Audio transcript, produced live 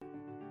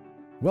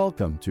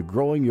Welcome to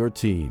Growing Your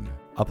Team,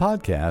 a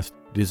podcast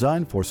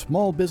designed for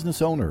small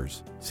business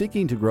owners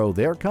seeking to grow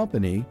their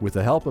company with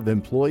the help of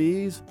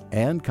employees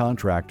and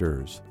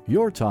contractors.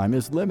 Your time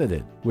is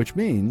limited, which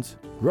means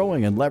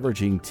growing and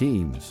leveraging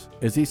teams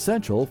is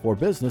essential for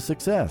business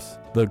success.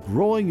 The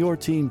Growing Your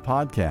Team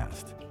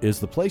podcast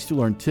is the place to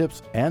learn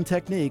tips and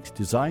techniques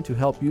designed to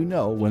help you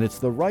know when it's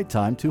the right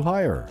time to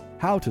hire,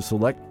 how to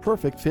select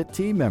perfect fit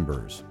team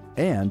members,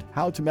 and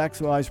how to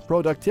maximize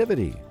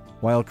productivity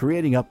while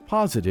creating a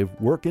positive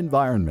work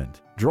environment.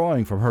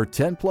 Drawing from her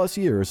 10-plus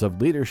years of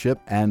leadership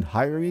and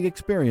hiring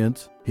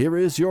experience, here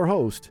is your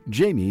host,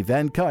 Jamie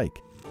Van Kuyk.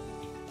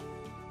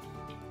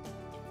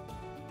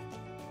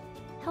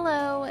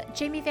 Hello,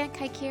 Jamie Van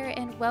Kuyk here,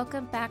 and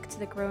welcome back to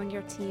the Growing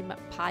Your Team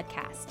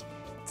podcast.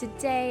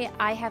 Today,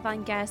 I have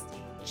on guest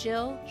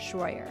Jill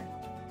Schroyer.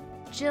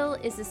 Jill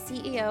is the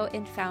CEO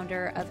and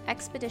founder of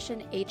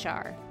Expedition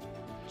HR.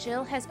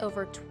 Jill has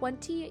over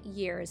 20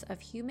 years of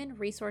human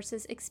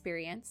resources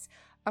experience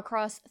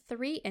across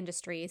 3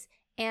 industries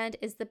and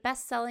is the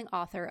best-selling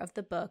author of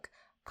the book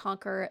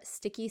Conquer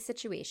Sticky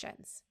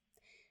Situations.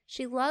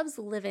 She loves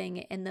living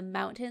in the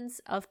mountains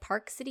of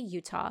Park City,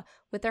 Utah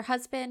with her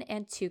husband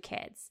and 2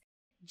 kids.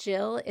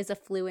 Jill is a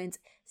fluent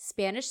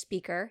Spanish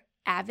speaker,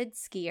 avid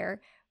skier,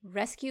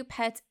 rescue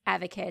pet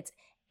advocate,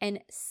 and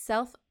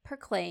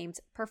self-proclaimed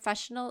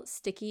professional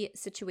sticky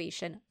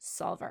situation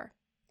solver.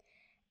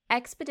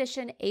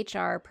 Expedition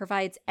HR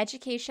provides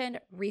education,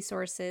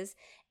 resources,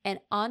 and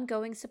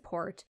ongoing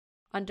support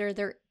under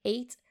their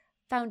 8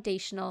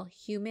 foundational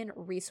human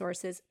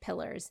resources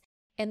pillars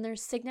in their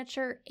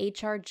signature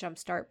HR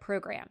Jumpstart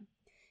program.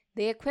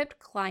 They equip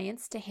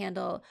clients to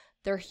handle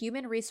their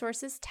human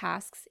resources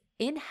tasks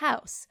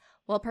in-house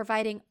while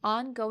providing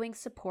ongoing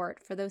support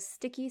for those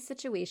sticky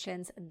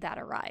situations that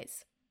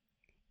arise.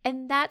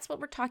 And that's what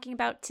we're talking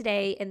about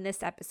today in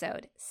this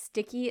episode,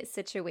 sticky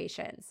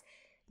situations.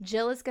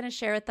 Jill is going to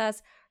share with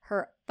us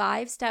her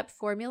 5-step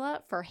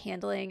formula for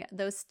handling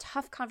those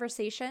tough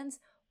conversations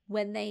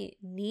when they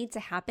need to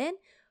happen,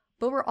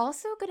 but we're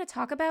also going to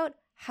talk about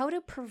how to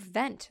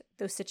prevent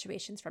those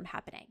situations from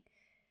happening.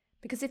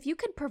 Because if you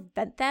can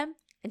prevent them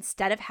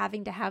instead of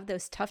having to have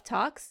those tough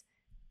talks,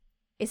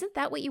 isn't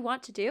that what you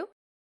want to do?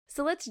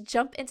 So let's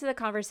jump into the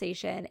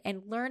conversation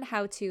and learn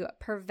how to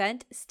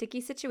prevent sticky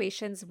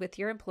situations with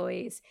your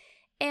employees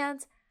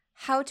and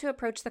how to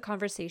approach the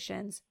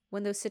conversations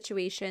when those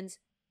situations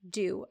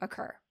do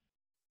occur.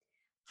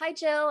 Hi,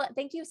 Jill.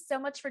 Thank you so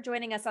much for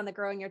joining us on the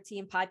Growing Your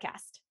Team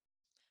podcast.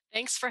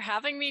 Thanks for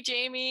having me,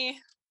 Jamie.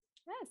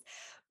 Yes.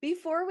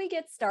 Before we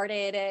get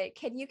started,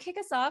 can you kick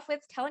us off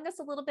with telling us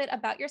a little bit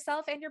about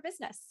yourself and your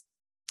business?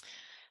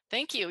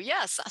 Thank you.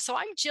 Yes. So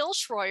I'm Jill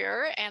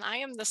Schroyer, and I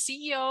am the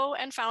CEO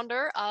and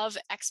founder of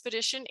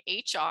Expedition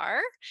HR.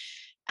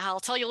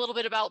 I'll tell you a little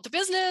bit about the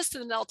business,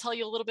 and then I'll tell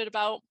you a little bit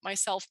about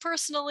myself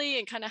personally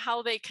and kind of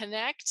how they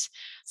connect.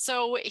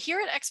 So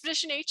here at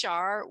Expedition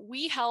HR,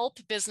 we help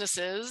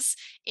businesses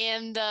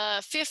in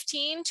the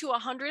 15 to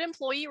 100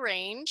 employee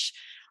range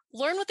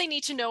learn what they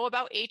need to know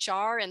about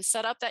HR and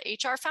set up that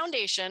HR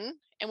foundation,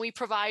 and we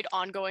provide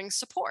ongoing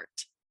support.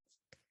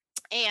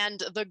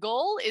 And the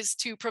goal is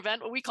to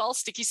prevent what we call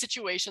sticky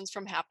situations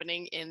from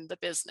happening in the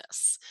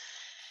business.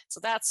 So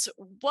that's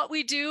what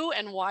we do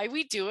and why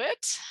we do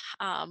it.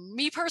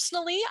 Me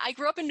personally, I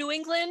grew up in New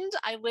England.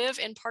 I live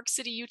in Park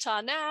City,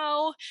 Utah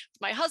now.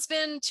 My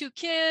husband, 2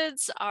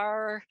 kids,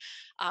 our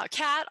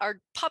cat, our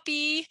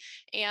puppy,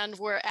 and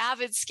we're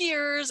avid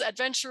skiers,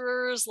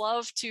 adventurers,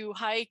 love to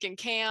hike and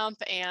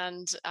camp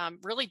and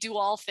really do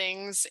all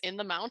things in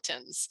the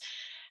mountains.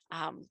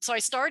 So I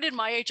started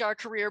my HR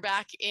career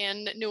back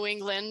in New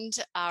England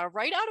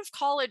right out of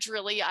college,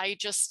 really. I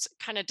just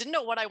kind of didn't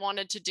know what I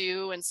wanted to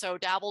do. And so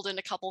dabbled in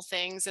a couple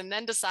things and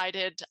then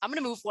decided I'm going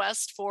to move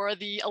west for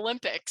the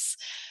Olympics.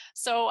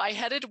 So I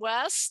headed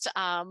west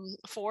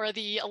for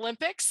the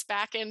Olympics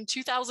back in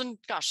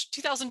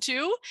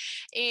 2002.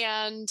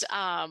 And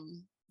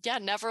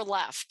never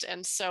left.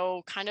 And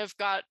so kind of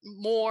got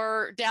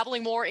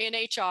dabbling more in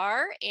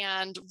HR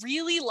and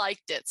really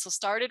liked it. So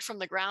started from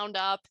the ground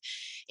up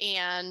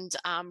and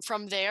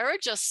from there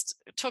just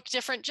took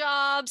different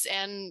jobs.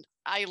 And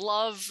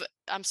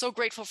I'm so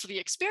grateful for the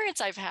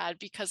experience I've had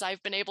because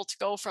I've been able to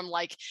go from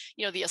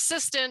the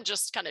assistant,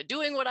 just kind of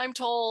doing what I'm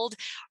told,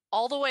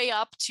 all the way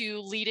up to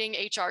leading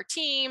HR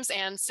teams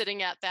and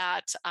sitting at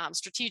that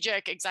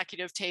strategic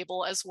executive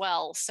table as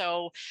well.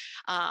 So,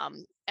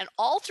 and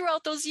all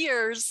throughout those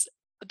years,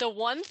 the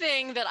one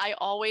thing that I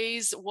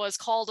always was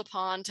called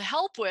upon to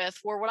help with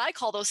were what I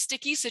call those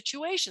sticky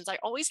situations. I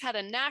always had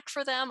a knack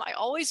for them. I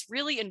always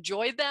really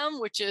enjoyed them,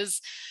 which is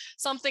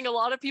something a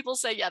lot of people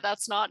say, yeah,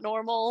 that's not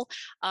normal.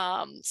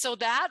 So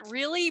that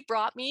really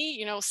brought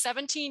me,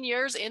 17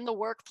 years in the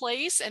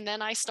workplace. And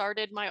then I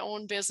started my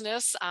own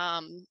business,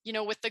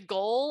 with the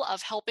goal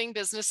of helping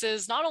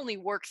businesses not only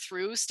work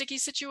through sticky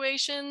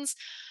situations,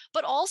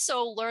 but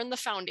also learn the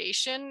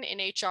foundation in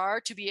HR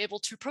to be able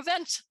to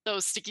prevent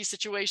those sticky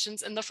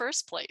situations in the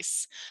first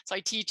place. So I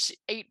teach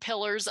 8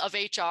 pillars of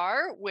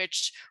HR,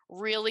 which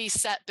really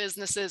set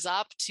businesses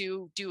up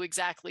to do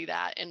exactly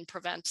that and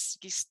prevent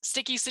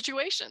sticky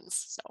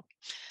situations. So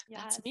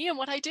that's me and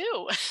what I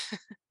do.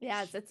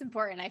 Yes, it's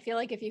important. I feel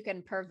like if you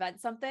can prevent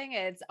something,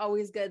 it's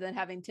always good than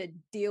having to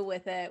deal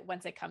with it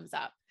once it comes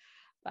up.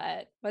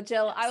 But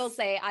Jill, yes. I will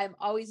say I'm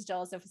always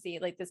jealous of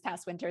like this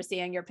past winter,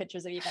 seeing your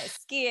pictures of you guys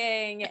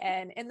skiing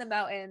and in the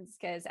mountains,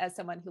 because as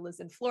someone who lives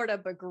in Florida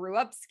but grew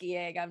up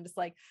skiing, I'm just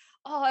like,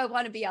 oh, I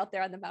want to be out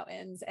there on the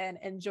mountains and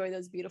enjoy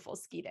those beautiful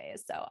ski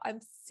days. So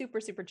I'm super,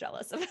 super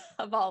jealous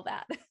of all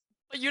that.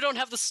 But you don't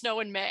have the snow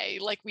in May.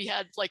 Like we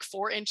had like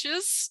 4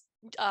 inches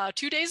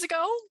 2 days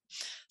ago.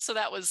 So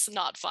that was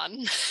not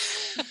fun.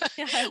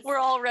 Yes. We're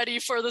all ready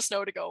for the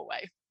snow to go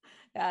away.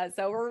 Yeah,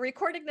 so we're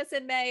recording this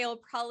in May. It'll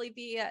probably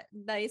be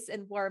nice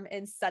and warm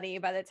and sunny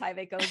by the time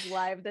it goes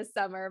live this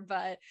summer.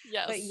 But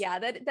yes. But yeah,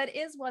 that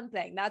is one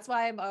thing. That's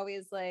why I'm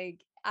always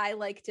like, I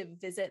like to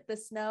visit the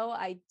snow.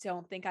 I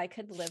don't think I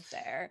could live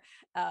there.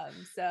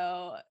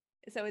 So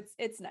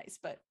it's nice,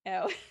 but you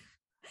know.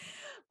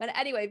 But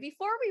anyway,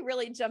 before we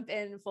really jump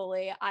in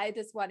fully, I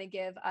just want to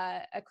give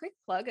a quick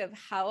plug of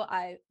how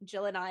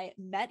Jill and I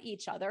met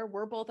each other.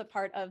 We're both a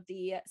part of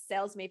the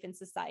Sales Maven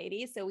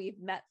Society. So we've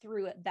met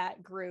through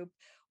that group,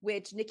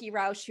 which Nikki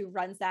Rausch, who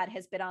runs that,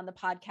 has been on the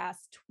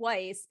podcast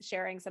twice,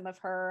 sharing some of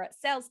her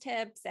sales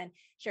tips and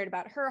shared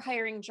about her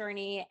hiring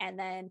journey, and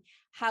then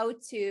how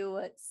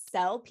to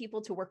sell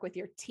people to work with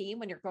your team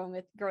when you're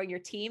growing your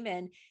team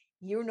and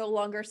you're no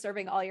longer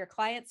serving all your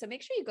clients. So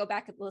make sure you go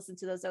back and listen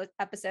to those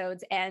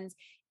episodes. And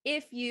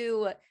if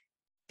you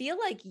feel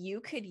like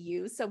you could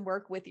use some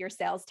work with your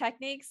sales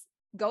techniques,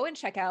 go and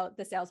check out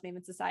the Sales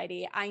Maven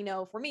Society. I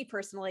know for me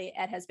personally,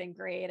 it has been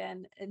great.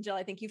 And Jill,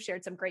 I think you've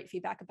shared some great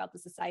feedback about the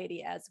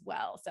society as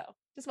well. So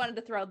just wanted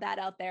to throw that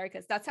out there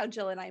because that's how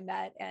Jill and I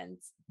met. And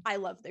I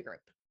love the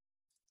group.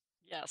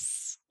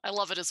 Yes, I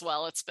love it as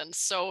well. It's been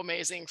so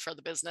amazing for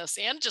the business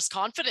and just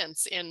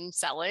confidence in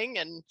selling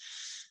and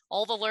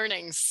all the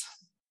learnings.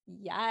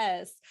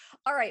 Yes.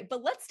 All right.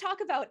 But let's talk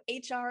about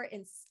HR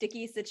in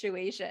sticky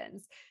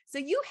situations. So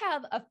you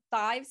have a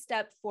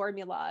 5-step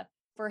formula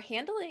for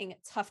handling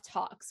tough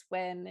talks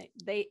when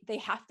they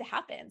have to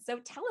happen. So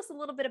tell us a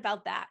little bit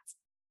about that.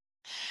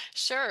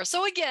 Sure.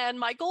 So again,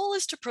 my goal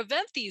is to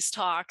prevent these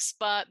talks,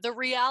 but the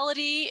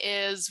reality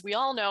is we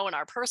all know in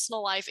our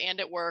personal life and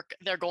at work,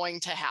 they're going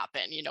to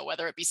happen, you know,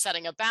 whether it be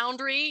setting a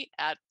boundary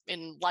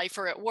in life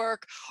or at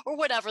work or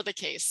whatever the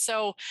case.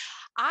 So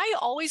I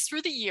always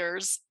through the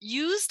years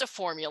used a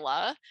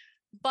formula,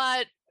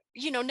 but,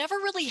 you know, never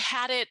really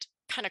had it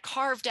kind of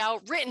carved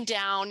out, written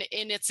down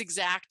in its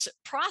exact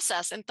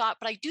process and thought,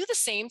 but I do the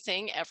same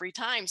thing every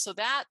time. So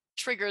that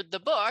triggered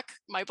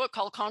my book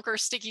called Conquer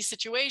Sticky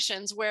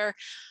Situations, where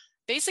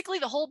basically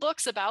the whole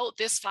book's about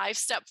this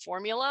 5-step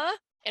formula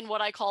and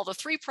what I call the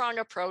 3-prong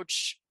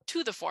approach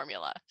to the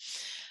formula.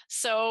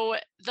 So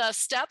the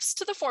steps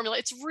to the formula,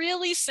 it's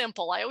really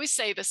simple. I always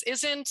say this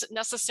isn't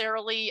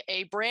necessarily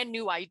a brand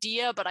new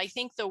idea, but I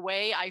think the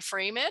way I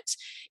frame it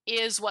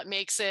is what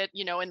makes it,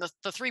 you know, in the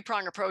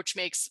 3-prong approach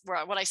makes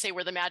what I say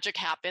where the magic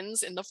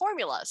happens in the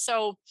formula.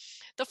 So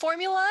the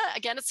formula,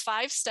 again, it's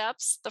 5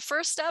 steps. The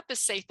first step is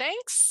say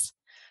thanks.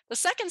 The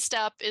second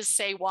step is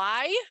say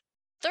why.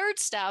 Third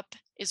step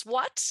is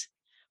what.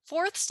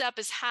 Fourth step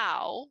is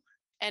how.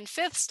 And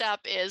fifth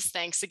step is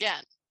thanks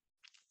again.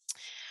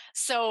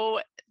 So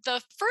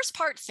the first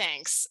part,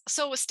 thanks.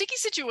 So sticky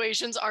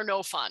situations are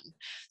no fun.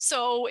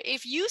 So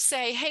if you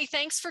say, hey,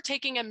 thanks for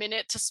taking a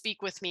minute to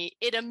speak with me,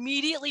 it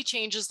immediately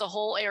changes the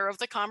whole air of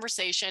the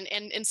conversation.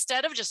 And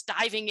instead of just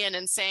diving in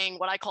and saying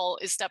what I call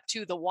is step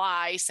 2, the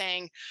why,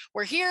 saying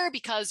we're here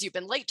because you've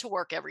been late to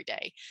work every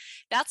day,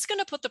 that's going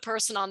to put the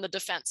person on the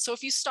defense. So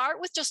if you start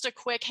with just a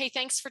quick, hey,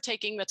 thanks for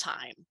taking the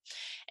time,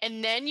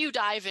 and then you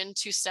dive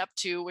into step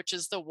 2, which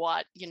is the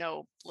what, you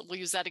know, we'll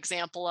use that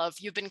example of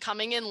you've been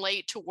coming in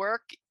late to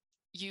work.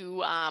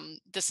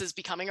 This is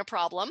becoming a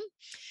problem.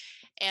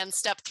 And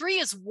step 3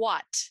 is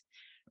what.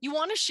 You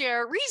want to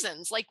share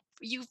reasons, like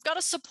you've got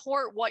to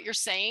support what you're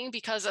saying,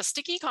 because a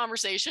sticky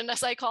conversation,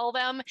 as I call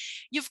them,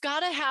 you've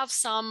got to have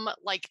some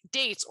like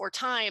dates or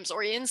times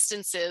or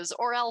instances,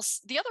 or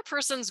else the other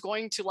person's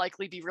going to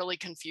likely be really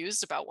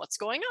confused about what's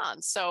going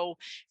on. So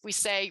if we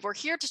say, we're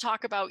here to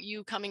talk about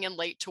you coming in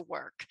late to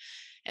work.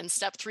 And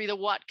step 3, the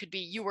what, could be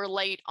you were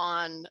late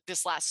on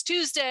this last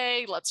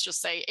Tuesday, let's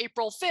just say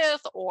April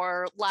 5th,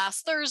 or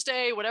last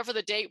Thursday, whatever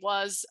the date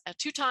was,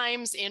 2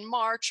 times in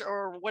March,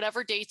 or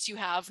whatever dates you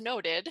have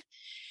noted.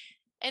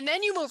 And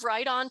then you move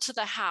right on to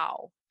the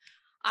how.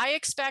 I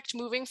expect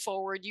moving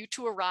forward you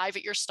to arrive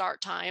at your start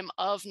time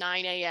of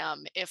 9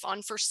 a.m. If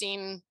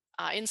unforeseen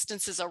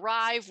instances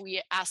arrive,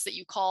 we ask that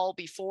you call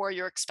before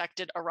your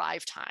expected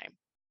arrive time.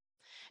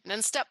 And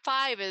then step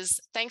 5 is,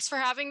 thanks for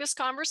having this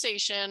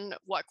conversation.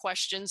 What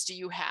questions do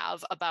you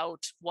have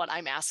about what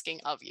I'm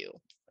asking of you?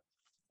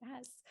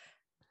 Yes.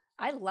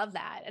 I love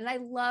that. And I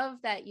love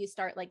that you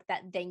start like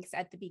that thanks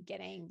at the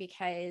beginning,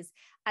 because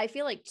I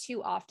feel like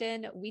too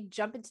often we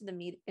jump into the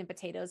meat and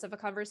potatoes of a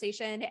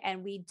conversation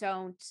and we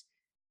don't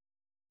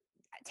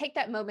take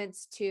that moment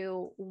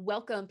to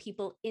welcome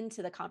people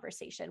into the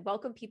conversation,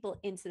 welcome people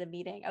into the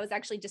meeting. I was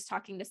actually just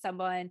talking to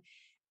someone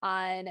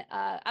on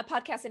a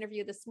podcast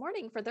interview this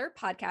morning for their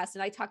podcast.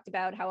 And I talked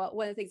about how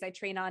one of the things I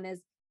train on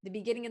is the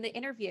beginning of the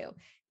interview.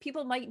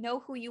 People might know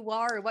who you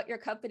are or what your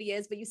company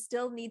is, but you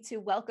still need to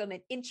welcome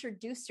and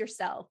introduce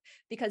yourself,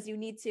 because you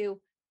need to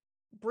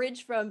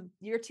bridge from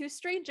your two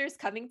strangers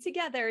coming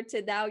together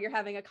to now you're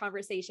having a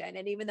conversation.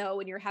 And even though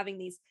when you're having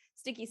these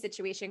sticky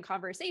situation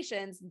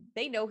conversations,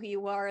 they know who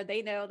you are,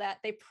 they know that,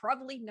 they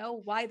probably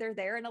know why they're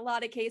there in a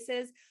lot of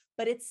cases,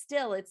 but it's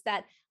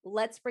that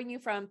let's bring you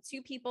from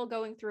two people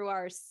going through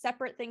our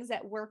separate things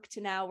at work to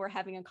now we're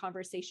having a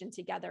conversation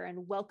together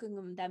and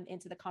welcoming them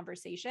into the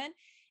conversation.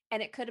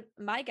 And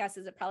my guess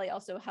is it probably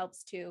also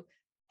helps to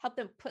help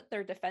them put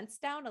their defense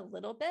down a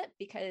little bit,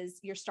 because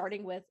you're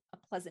starting with a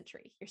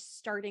pleasantry. You're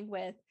starting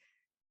with,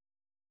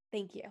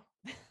 thank you.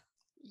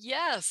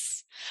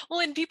 Yes. Well,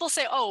 and people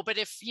say, oh, but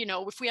if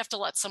we have to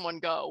let someone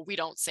go, we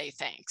don't say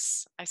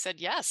thanks. I said,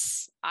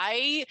 yes.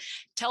 I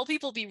tell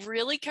people be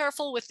really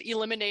careful with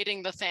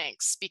eliminating the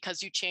thanks,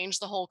 because you change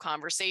the whole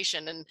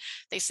conversation. And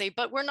they say,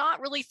 but we're not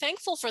really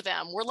thankful for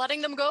them. We're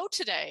letting them go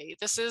today.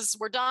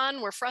 We're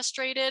done. We're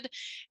frustrated.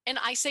 And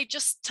I say,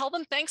 just tell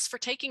them thanks for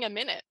taking a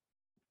minute,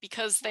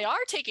 because they are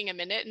taking a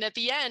minute. And at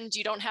the end,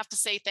 you don't have to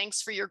say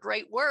thanks for your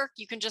great work.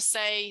 You can just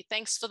say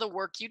thanks for the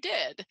work you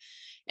did.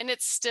 And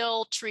it's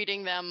still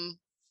treating them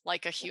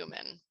like a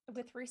human.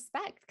 With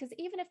respect, because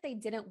even if they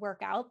didn't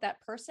work out,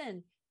 that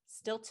person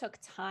still took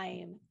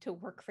time to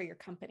work for your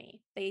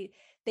company. They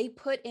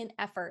put in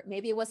effort.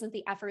 Maybe it wasn't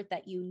the effort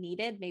that you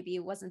needed. Maybe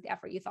it wasn't the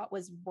effort you thought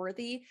was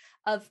worthy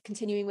of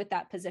continuing with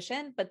that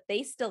position, but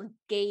they still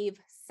gave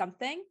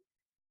something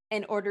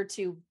in order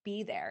to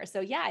be there. So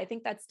yeah, I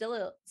think that's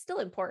still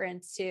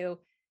important to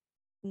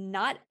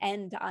not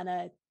end on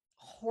a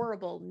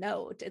horrible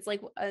note. It's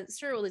like,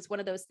 sure, it's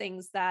one of those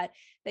things that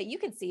you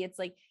can see. It's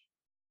like,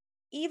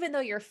 even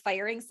though you're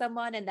firing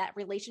someone and that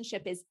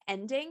relationship is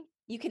ending,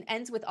 you can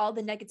end with all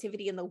the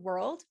negativity in the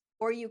world,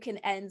 or you can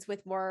end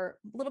with a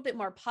little bit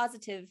more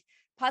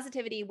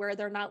positivity, where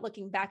they're not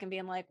looking back and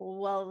being like,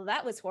 well,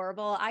 that was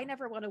horrible. I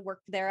never want to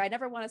work there. I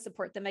never want to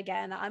support them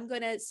again. I'm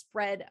going to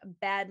spread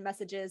bad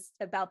messages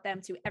about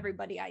them to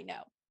everybody I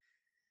know.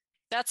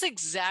 That's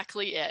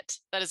exactly it.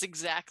 That is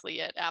exactly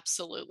it.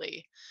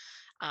 Absolutely.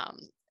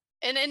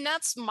 And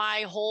that's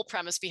my whole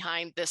premise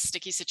behind this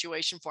sticky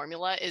situation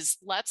formula is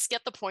let's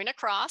get the point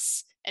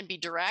across and be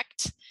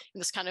direct. And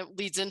this kind of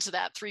leads into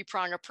that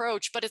 3-prong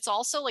approach, but it's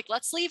also like,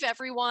 let's leave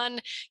everyone,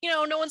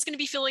 no one's going to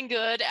be feeling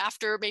good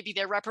after maybe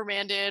they're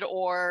reprimanded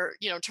or,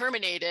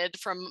 terminated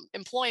from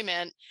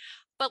employment,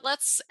 but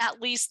let's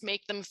at least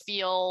make them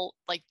feel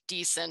like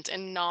decent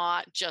and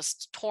not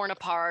just torn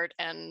apart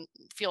and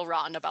feel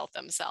rotten about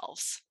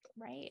themselves.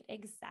 Right,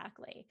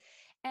 exactly.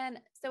 And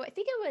so I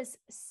think it was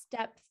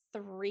step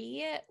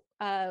 3.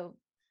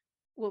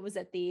 What was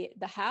it? The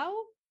how?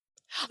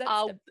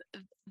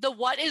 The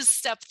what is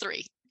step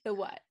 3. The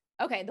what?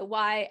 Okay, the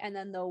why, and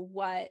then the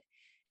what.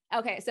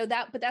 Okay, so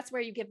but that's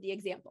where you give the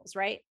examples,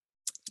 right?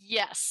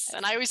 Yes.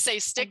 And I always say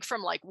stick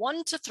from like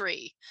 1 to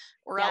 3,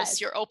 or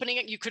else you're opening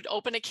it. You could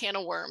open a can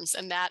of worms,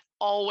 and that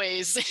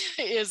always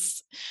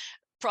is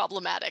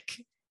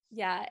problematic.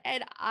 Yeah.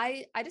 And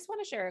I just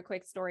want to share a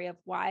quick story of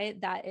why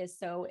that is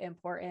so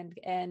important.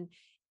 And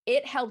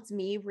it helped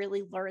me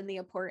really learn the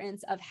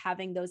importance of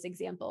having those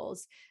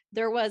examples.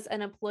 There was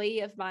an employee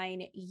of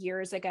mine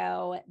years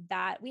ago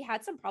that we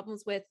had some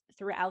problems with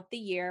throughout the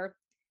year.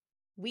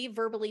 We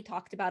verbally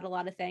talked about a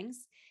lot of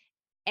things,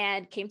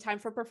 and came time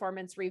for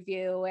performance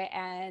review,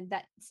 and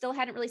that still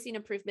hadn't really seen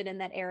improvement in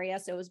that area.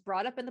 So it was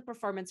brought up in the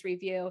performance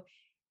review,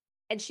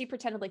 and she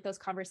pretended like those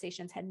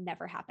conversations had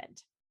never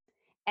happened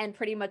and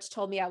pretty much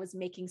told me I was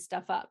making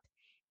stuff up.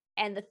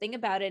 And the thing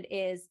about it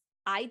is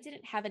I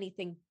didn't have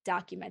anything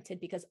documented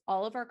because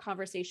all of our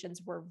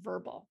conversations were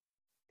verbal.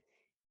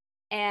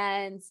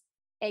 And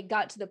it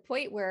got to the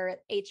point where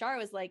HR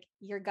was like,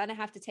 you're going to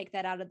have to take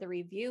that out of the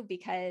review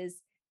because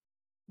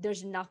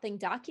there's nothing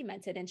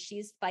documented, and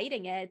she's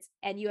fighting it,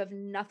 and you have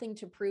nothing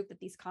to prove that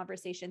these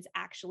conversations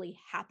actually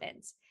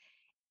happened.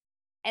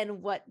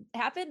 And what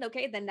happened?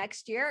 Okay, the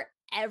next year,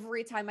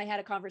 every time I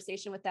had a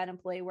conversation with that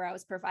employee where I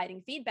was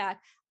providing feedback,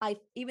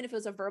 even if it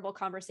was a verbal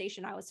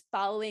conversation, I was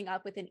following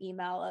up with an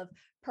email of,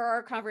 per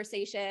our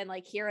conversation,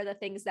 like, here are the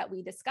things that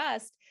we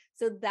discussed.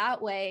 So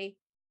that way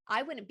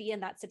I wouldn't be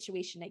in that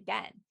situation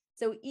again.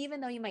 So even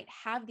though you might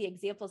have the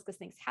examples because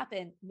things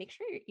happen, make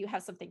sure you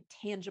have something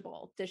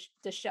tangible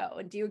to show.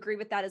 And do you agree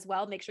with that as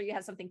well? Make sure you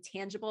have something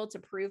tangible to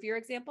prove your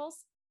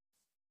examples.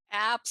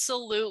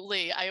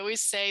 Absolutely. I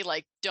always say,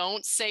 like,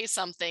 don't say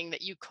something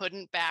that you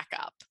couldn't back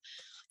up,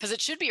 because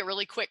it should be a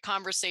really quick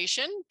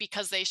conversation,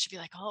 because they should be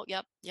like, oh,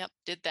 yep,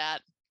 did that.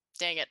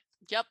 Dang it.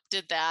 Yep,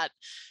 did that.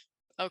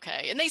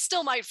 Okay. And they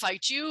still might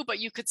fight you, but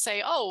you could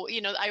say, oh,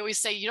 I always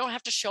say you don't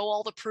have to show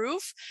all the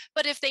proof,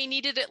 but if they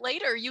needed it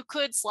later, you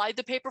could slide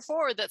the paper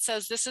forward that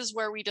says, this is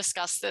where we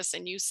discussed this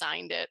and you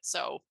signed it.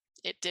 So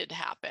it did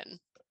happen.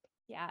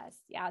 Yes.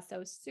 Yeah.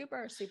 So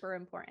super, super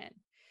important.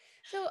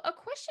 So a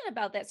question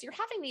about this, you're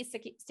having these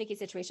sticky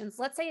situations.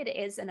 Let's say it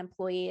is an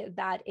employee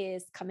that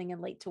is coming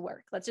in late to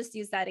work. Let's just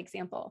use that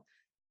example.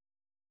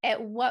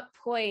 At what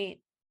point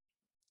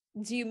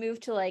do you move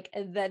to like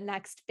the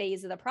next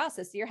phase of the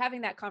process? So you're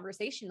having that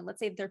conversation, and let's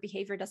say their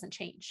behavior doesn't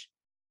change.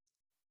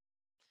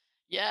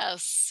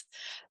 Yes.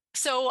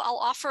 So I'll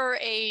offer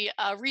a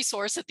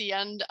resource at the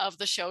end of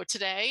the show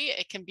today.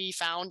 It can be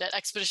found at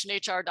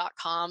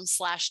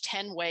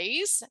expeditionhr.com/10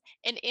 ways.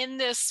 And in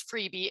this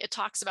freebie, it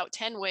talks about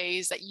 10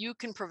 ways that you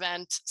can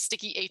prevent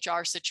sticky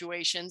HR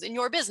situations in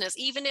your business,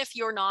 even if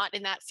you're not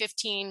in that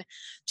 15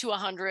 to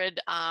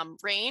 100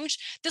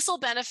 range. This will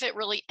benefit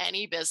really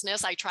any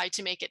business. I tried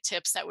to make it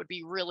tips that would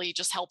be really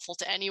just helpful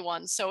to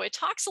anyone. So it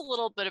talks a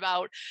little bit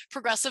about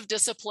progressive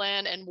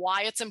discipline and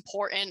why it's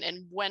important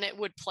and when it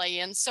would play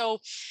in.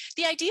 So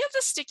the idea of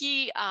the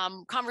sticky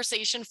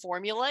conversation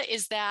formula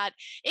is that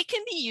it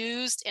can be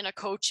used in a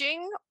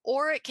coaching,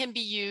 or it can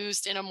be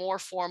used in a more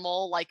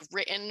formal, like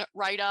written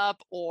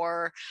write-up,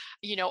 or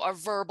a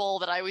verbal,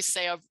 that I always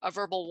say a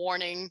verbal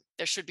warning.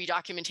 There should be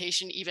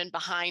documentation even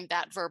behind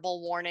that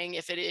verbal warning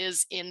if it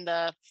is in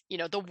the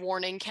the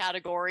warning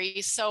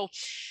category. So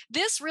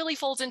this really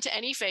folds into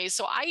any phase.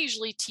 So I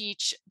usually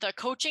teach the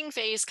coaching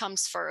phase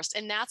comes first,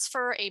 and that's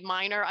for a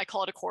minor, I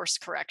call it a course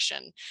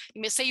correction.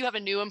 You may say you have a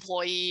new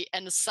employee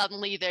and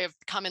suddenly they've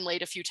come in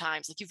late a few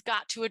times. Like, you've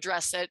got to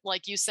address it.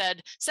 Like you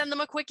said, send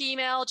them a quick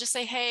email, just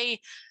say, hey,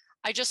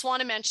 I just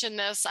want to mention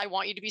this. I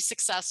want you to be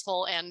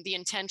successful, and the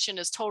intention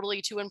is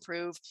totally to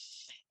improve.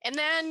 And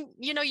then,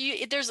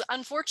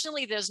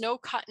 unfortunately, there's no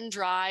cut and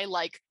dry,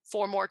 like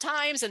 4 more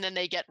times and then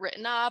they get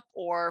written up,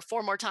 or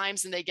 4 more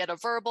times and they get a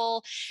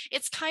verbal.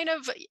 It's kind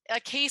of a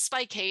case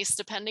by case,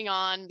 depending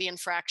on the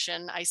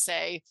infraction, I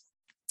say.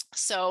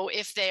 So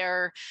if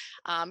they're,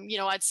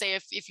 I'd say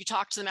if you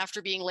talk to them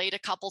after being late a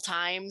couple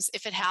times,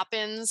 if it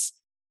happens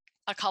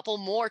a couple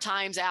more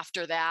times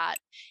after that,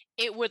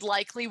 it would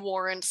likely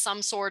warrant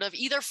some sort of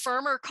either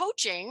firmer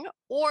coaching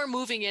or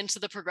moving into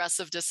the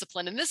progressive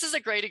discipline. And this is a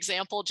great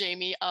example,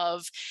 Jamie,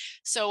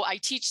 so I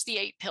teach the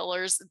 8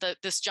 pillars,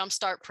 this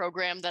Jumpstart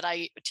program that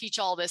I teach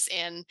all this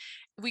in.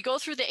 We go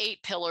through the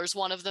 8 pillars.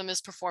 One of them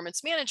is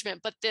performance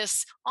management, but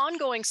this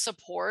ongoing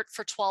support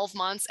for 12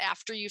 months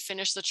after you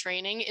finish the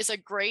training is a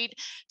great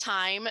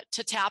time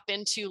to tap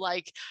into,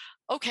 like,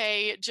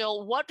 okay,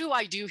 Jill, what do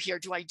I do here?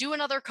 Do I do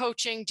another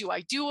coaching? Do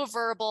I do a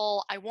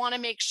verbal? I want to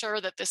make sure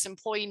that this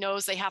employee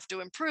knows they have to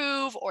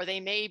improve, or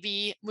they may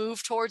be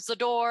moved towards the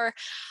door.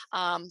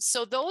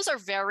 So those are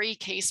very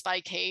case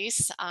by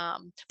case.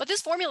 But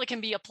this formula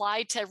can be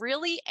applied to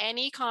really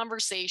any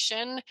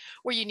conversation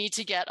where you need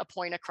to get a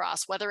point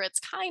across, whether it's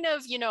kind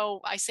of,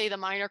 I say the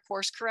minor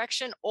course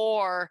correction,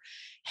 or,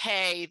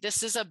 hey,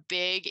 this is a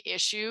big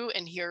issue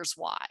and here's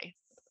why.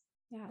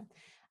 Yeah.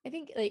 I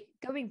think, like,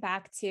 going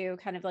back to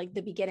kind of like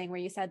the beginning where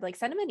you said, like,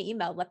 send them an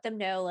email, let them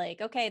know,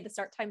 like, okay, the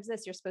start time's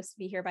this, you're supposed to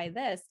be here by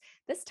this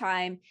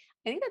time.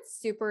 I think that's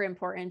super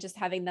important, just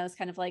having those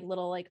kind of like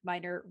little, like,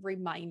 minor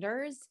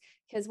reminders.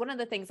 Because one of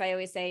the things I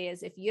always say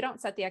is, if you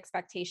don't set the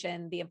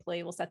expectation, the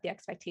employee will set the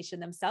expectation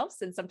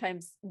themselves, and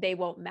sometimes they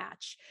won't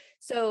match.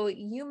 So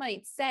you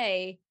might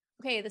say,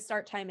 okay, the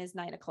start time is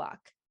 9:00.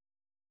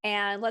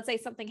 And let's say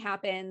something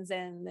happens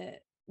and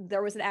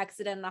there was an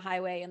accident on the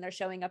highway and they're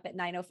showing up at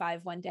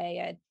 9:05 one day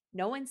and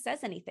no one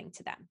says anything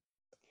to them.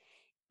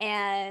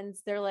 And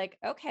they're like,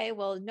 okay,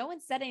 well, no one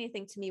said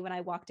anything to me when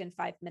I walked in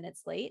 5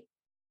 minutes late.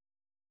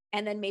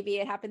 And then maybe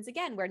it happens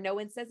again where no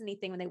one says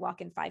anything when they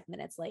walk in 5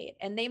 minutes late.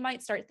 And they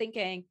might start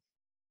thinking,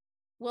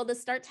 well, the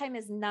start time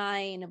is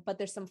 9, but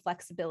there's some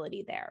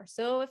flexibility there.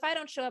 So if I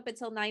don't show up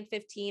until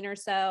 9:15 or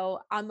so,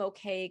 I'm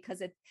okay,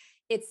 because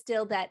it's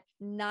still that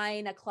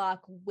 9:00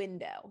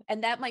 window.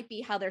 And that might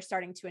be how they're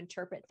starting to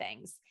interpret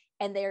things.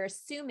 And they're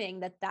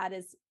assuming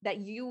that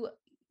you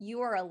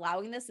are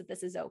allowing this, that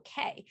this is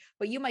okay.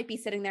 But you might be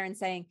sitting there and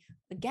saying,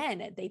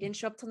 again, they didn't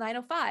show up till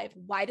 9:05.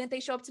 Why didn't they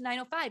show up to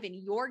 9:05? And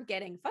you're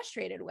getting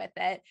frustrated with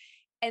it.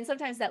 And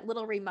sometimes that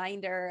little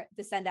reminder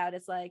to send out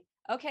is like,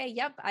 okay,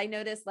 yep, I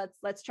noticed.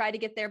 Let's try to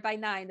get there by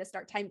 9. The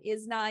start time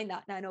is 9,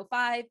 not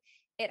 9:05.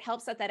 It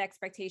helps set that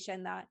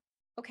expectation that,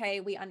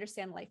 okay, we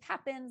understand life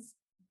happens,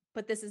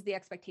 but this is the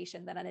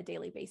expectation that on a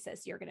daily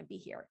basis, you're going to be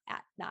here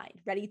at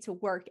 9, ready to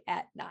work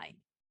at 9.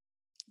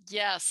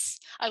 Yes.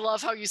 I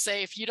love how you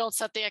say, if you don't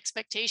set the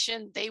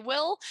expectation, they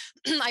will.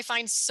 I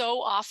find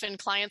so often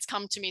clients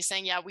come to me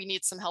saying, yeah, we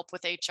need some help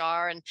with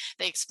HR, and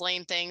they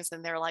explain things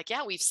and they're like,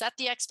 yeah, we've set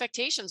the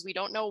expectations. We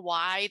don't know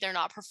why they're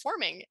not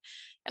performing.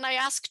 And I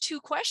ask 2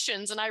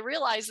 questions and I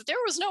realize that there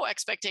was no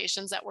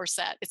expectations that were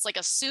set. It's like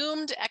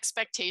assumed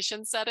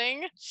expectation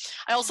setting.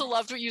 I also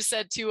loved what you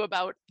said too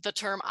about the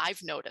term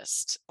I've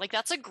noticed. Like,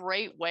 that's a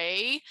great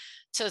way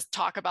to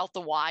talk about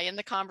the why in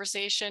the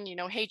conversation.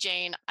 Hey,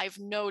 Jane, I've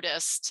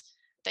noticed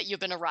that you've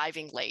been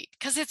arriving late,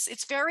 because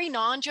it's very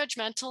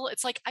non-judgmental.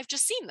 It's like, I've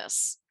just seen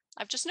this.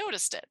 I've just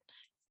noticed it.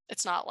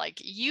 It's not like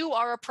you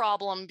are a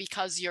problem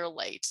because you're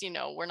late.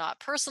 We're not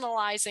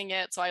personalizing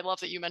it. So I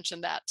love that you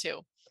mentioned that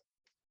too.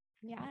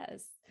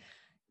 Yes.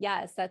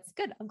 Yes, that's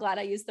good. I'm glad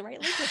I used the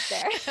right language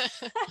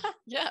there.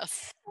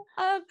 Yes.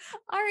 All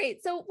right.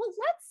 So, well,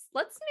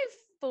 let's move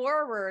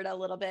forward a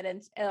little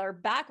bit or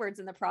backwards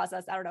in the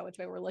process. I don't know which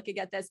way we're looking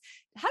at this.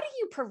 How do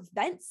you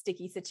prevent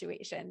sticky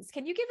situations?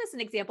 Can you give us an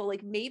example?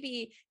 Like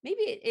maybe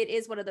it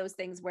is one of those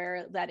things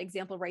where that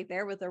example right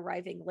there with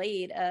arriving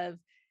late of,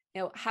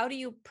 how do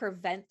you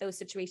prevent those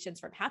situations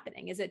from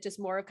happening? Is it just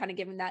more of kind of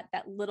giving that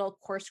little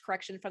course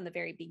correction from the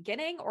very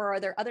beginning, or are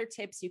there other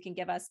tips you can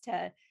give us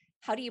to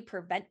how do you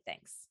prevent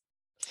things?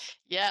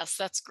 Yes,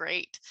 that's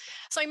great.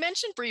 So I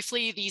mentioned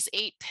briefly these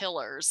 8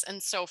 pillars.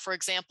 And so, for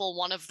example,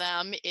 one of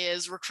them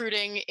is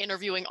recruiting,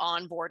 interviewing,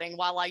 onboarding.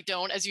 While I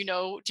don't, as you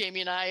know,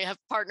 Jamie and I have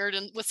partnered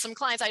with some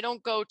clients, I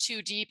don't go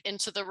too deep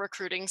into the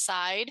recruiting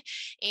side.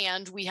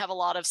 And we have a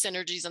lot of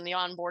synergies on the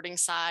onboarding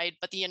side,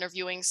 but the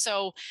interviewing.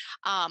 So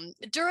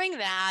during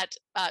that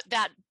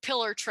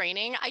pillar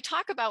training, I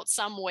talk about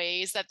some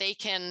ways that they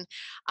can,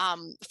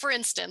 for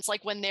instance,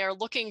 like when they're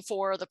looking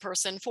for the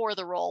person for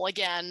the role,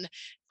 again,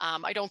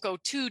 I don't go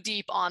too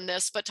deep on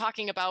this, but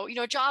talking about,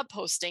 job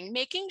posting,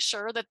 making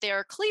sure that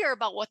they're clear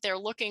about what they're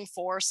looking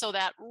for so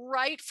that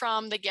right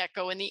from the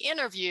get-go in the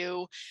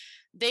interview,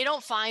 they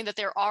don't find that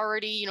they're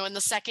already, in the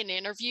second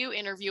interview,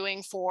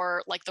 interviewing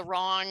for like the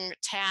wrong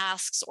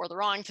tasks or the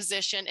wrong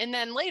position. And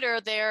then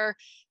later they're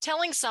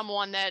telling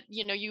someone that,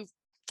 you've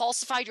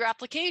falsified your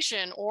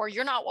application or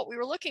you're not what we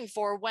were looking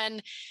for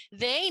when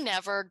they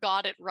never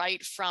got it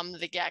right from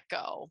the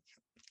get-go.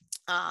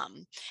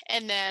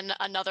 And then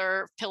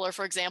another pillar,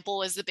 for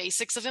example, is the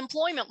basics of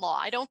employment law.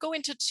 I don't go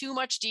into too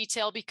much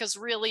detail because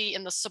really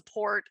in the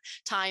support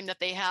time that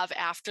they have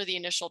after the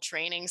initial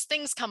trainings,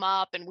 things come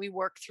up and we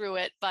work through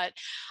it, but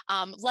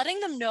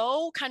letting them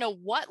know kind of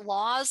what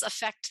laws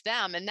affect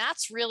them. And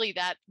that's really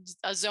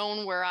a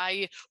zone where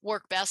I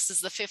work best is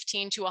the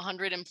 15 to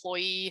 100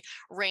 employee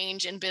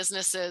range in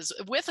businesses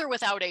with or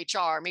without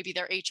HR. Maybe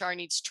their HR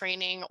needs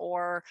training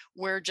or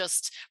we're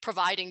just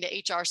providing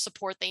the HR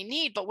support they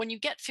need. But when you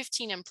get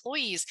 15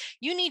 employees,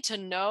 you need to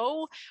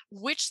know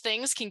which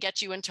things can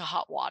get you into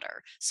hot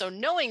water. So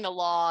knowing the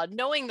law,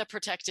 knowing the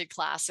protected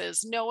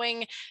classes,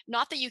 knowing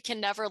not that you can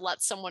never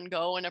let someone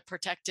go in a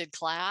protected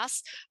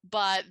class,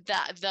 but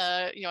that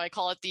I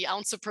call it the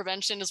ounce of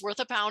prevention is worth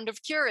a pound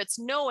of cure. It's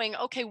knowing,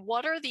 okay,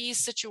 what are these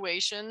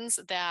situations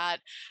that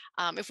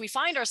if we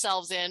find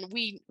ourselves in,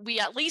 we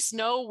at least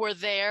know we're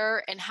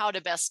there and how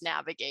to best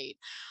navigate.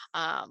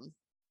 And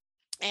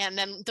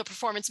then the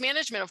performance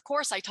management, of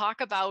course, I talk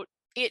about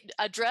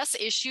address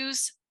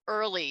issues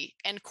early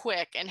and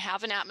quick and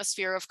have an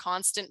atmosphere of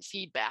constant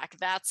feedback.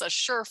 That's a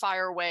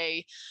surefire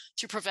way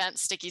to prevent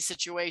sticky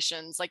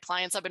situations. Like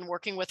clients I've been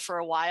working with for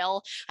a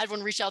while, I had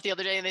one reach out the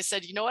other day and they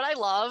said, you know what I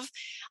love?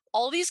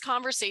 All these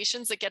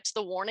conversations that get to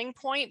the warning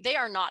point, they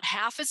are not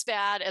half as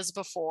bad as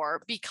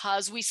before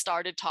because we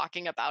started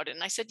talking about it.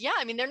 And I said, yeah,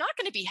 they're not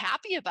going to be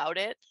happy about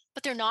it,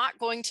 but they're not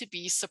going to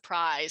be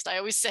surprised. I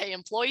always say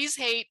employees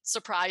hate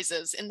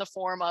surprises in the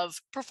form of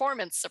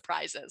performance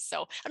surprises.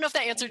 So I don't know if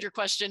that answered your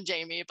question,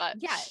 Jamie, but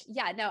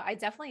yeah, no, I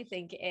definitely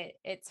think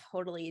it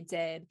totally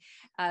did.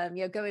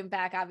 Going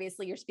back,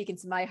 obviously you're speaking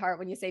to my heart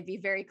when you say, be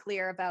very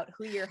clear about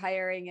who you're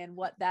hiring and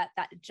what that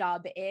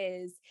job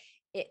is.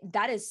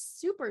 That is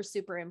super,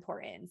 super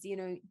important.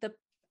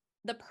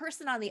 The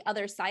person on the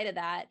other side of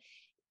that,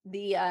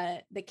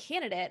 the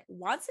candidate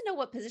wants to know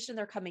what position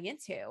they're coming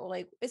into,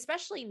 like,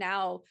 especially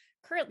now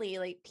currently,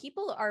 like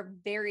people are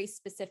very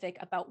specific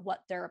about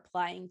what they're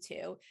applying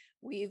to.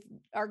 We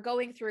are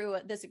going through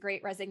this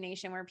great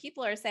resignation where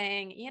people are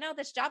saying,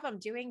 this job I'm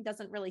doing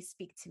doesn't really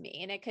speak to me.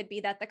 And it could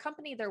be that the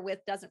company they're with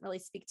doesn't really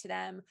speak to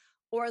them,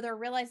 or they're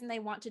realizing they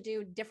want to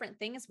do different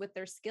things with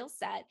their skill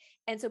set.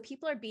 And so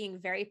people are being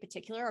very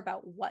particular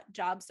about what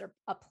jobs they're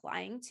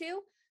applying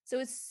to. So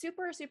it's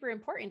super, super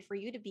important for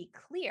you to be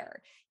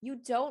clear. You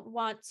don't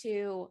want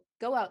to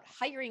go out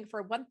hiring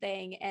for one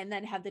thing and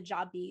then have the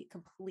job be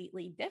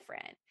completely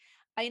different.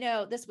 I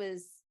know this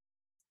was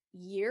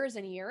years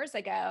and years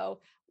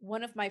ago.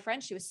 One of my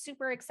friends, she was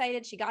super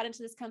excited. She got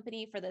into this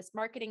company for this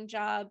marketing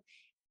job.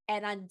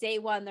 And on day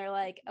one, they're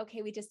like,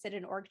 okay, we just did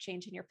an org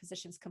change and your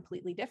position's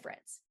completely different.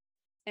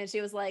 And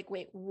she was like,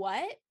 wait,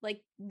 what?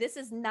 Like, this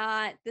is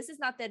not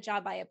the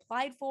job I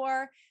applied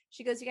for.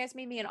 She goes, you guys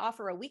made me an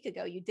offer a week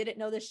ago. You didn't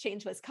know this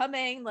change was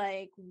coming.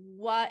 Like,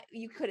 what?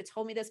 You could have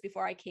told me this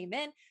before I came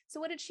in. So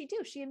what did she do?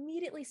 She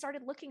immediately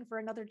started looking for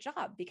another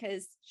job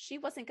because she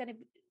wasn't going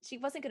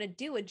to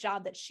do a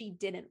job that she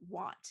didn't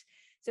want.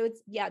 So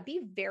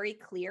be very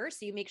clear.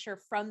 So you make sure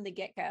from the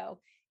get-go,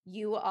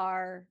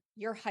 you're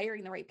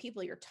hiring the right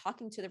people. You're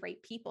talking to the right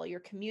people.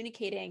 You're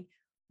communicating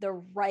the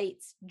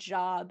right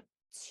job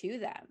to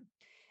them.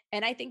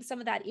 And I think some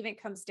of that even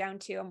comes down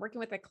to, I'm working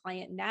with a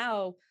client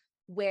now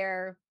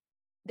where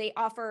they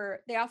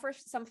offer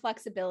some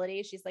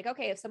flexibility. She's like,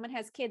 okay, if someone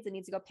has kids and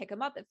needs to go pick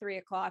them up at 3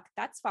 o'clock,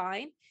 that's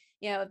fine.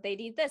 If they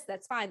need this,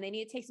 that's fine. They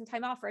need to take some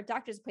time off for a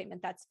doctor's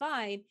appointment, that's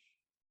fine.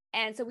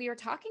 And so we were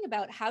talking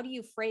about, how do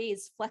you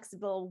phrase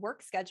flexible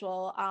work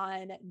schedule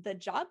on the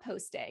job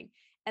posting?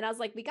 And I was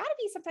like, we got to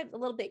be sometimes a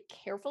little bit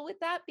careful with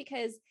that,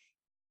 because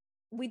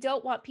we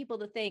don't want people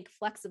to think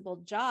flexible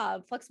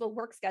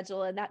work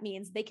schedule, and that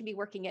means they can be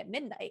working at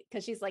midnight.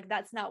 Because she's like,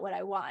 that's not what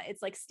I want.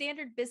 It's like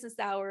standard business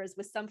hours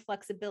with some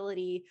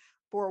flexibility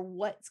for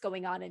what's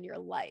going on in your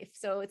life.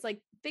 So it's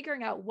like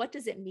figuring out, what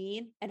does it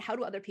mean and how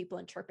do other people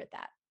interpret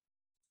that?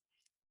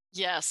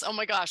 Yes. Oh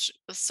my gosh.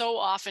 So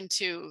often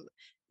too,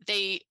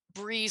 they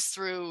breeze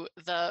through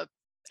the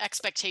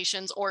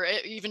expectations or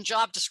even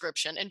job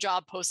description and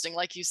job posting,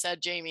 like you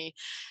said, Jamie.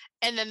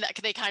 And then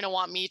they kind of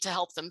want me to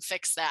help them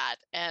fix that.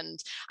 And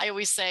I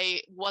always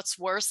say, what's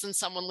worse than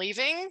someone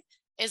leaving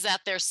is that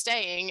they're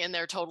staying and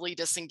they're totally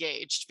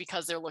disengaged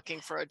because they're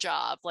looking for a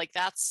job. Like,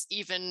 that's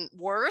even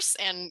worse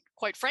and,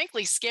 quite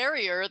frankly,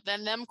 scarier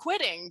than them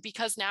quitting,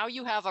 because now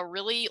you have a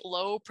really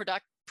low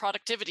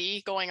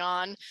productivity going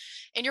on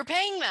and you're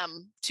paying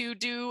them to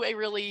do a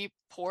really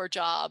poor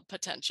job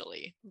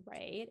potentially.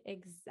 Right.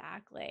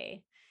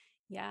 Exactly.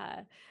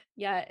 Yeah.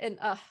 Yeah. And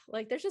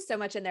like, there's just so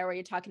much in there where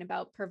you're talking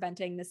about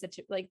preventing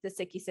the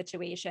sticky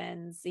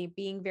situations,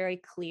 being very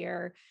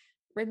clear,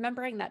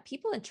 remembering that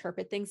people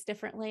interpret things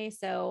differently.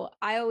 So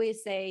I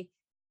always say,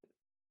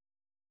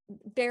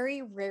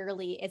 very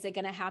rarely is it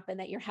going to happen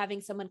that you're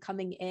having someone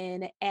coming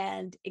in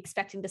and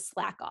expecting to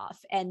slack off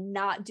and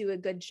not do a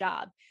good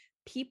job.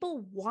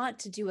 People want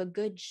to do a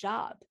good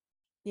job.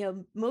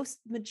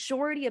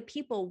 Majority of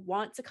people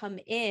want to come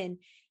in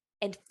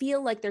and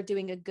feel like they're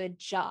doing a good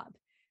job.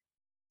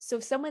 So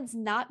if someone's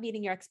not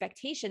meeting your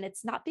expectation,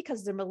 it's not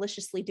because they're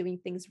maliciously doing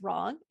things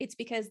wrong. It's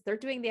because they're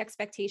doing the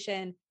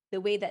expectation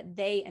the way that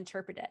they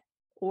interpret it,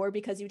 or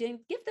because you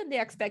didn't give them the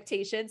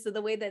expectation, so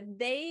the way that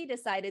they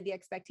decided the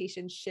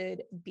expectation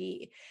should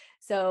be.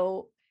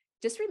 So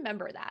just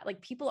remember that, like,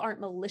 people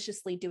aren't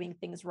maliciously doing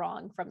things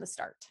wrong from the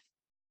start.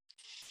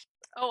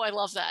 Oh, I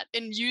love that.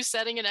 And you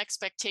setting an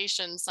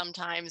expectation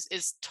sometimes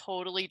is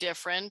totally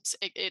different.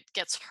 It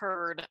gets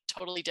heard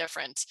totally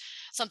different.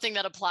 Something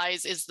that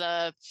applies is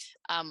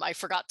I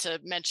forgot to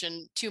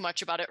mention too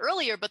much about it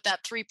earlier, but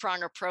that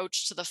 3-prong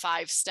approach to the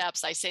 5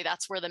 steps. I say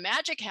that's where the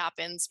magic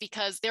happens,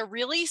 because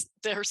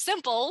they're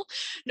simple,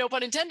 no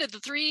pun intended. The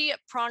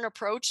 3-prong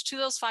approach to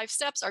those 5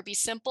 steps are: be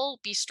simple,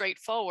 be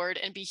straightforward,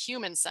 and be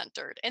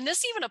human-centered. And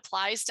this even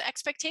applies to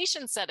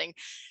expectation setting.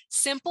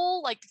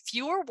 Simple, like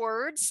fewer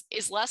words,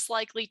 is less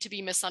likely to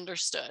be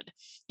misunderstood.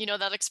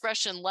 That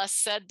expression, less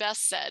said,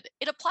 best said.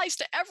 It applies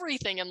to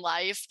everything in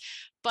life.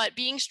 But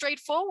being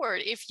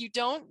straightforward, if you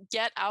don't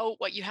get out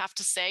what you have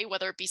to say,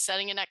 whether it be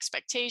setting an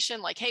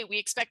expectation, like, hey, we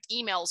expect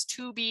emails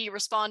to be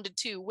responded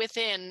to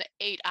within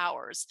 8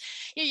 hours.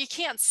 You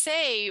can't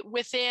say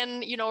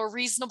within, a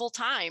reasonable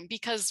time,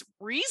 because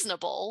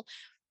reasonable,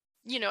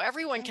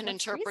 everyone can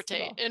interpret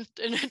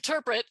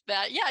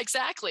that. Yeah,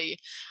 exactly.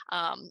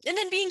 And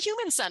then being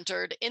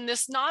human-centered in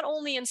this, not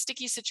only in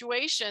sticky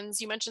situations,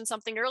 you mentioned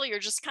something earlier,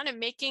 just kind of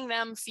making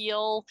them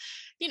feel,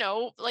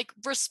 like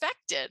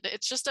respected.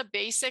 It's just a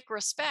basic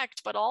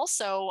respect, but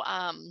also,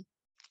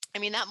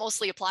 that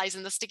mostly applies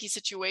in the sticky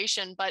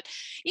situation, but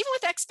even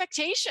with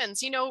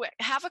expectations,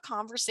 have a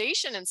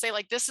conversation and say,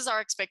 like, this is our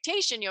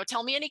expectation,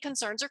 tell me any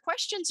concerns or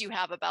questions you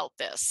have about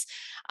this.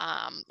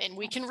 And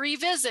we can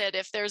revisit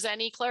if there's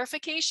any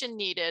clarification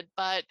needed,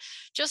 but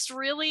just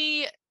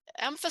really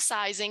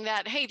emphasizing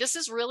that, hey, this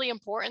is really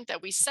important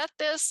that we set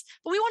this,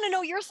 but we want to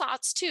know your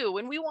thoughts too.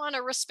 And we want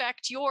to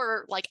respect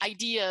your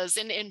ideas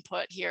and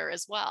input here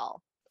as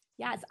well.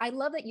 Yes. I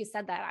love that you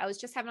said that. I was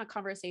just having a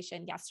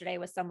conversation yesterday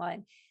with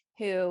someone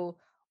who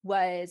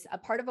was a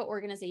part of an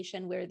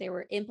organization where they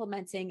were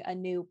implementing a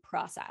new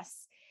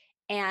process.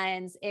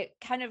 And it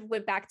kind of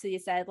went back to, you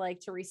said, like,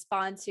 to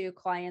respond to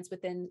clients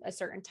within a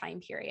certain time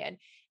period.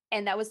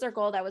 And that was their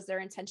goal. That was their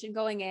intention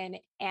going in.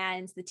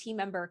 And the team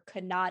member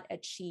could not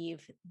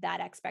achieve that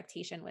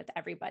expectation with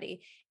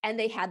everybody. And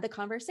they had the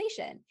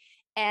conversation.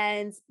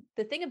 And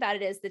the thing about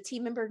it is, the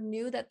team member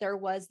knew that there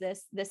was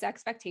this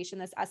expectation,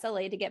 this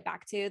SLA, to get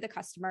back to the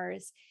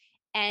customers.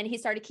 And he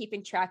started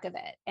keeping track of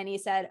it. And he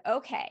said,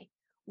 okay,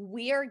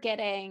 we are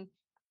getting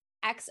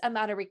X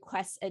amount of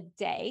requests a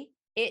day.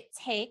 It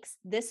takes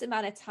this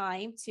amount of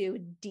time to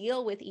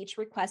deal with each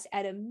request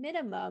at a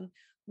minimum,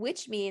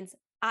 which means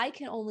I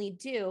can only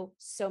do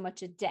so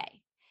much a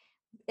day.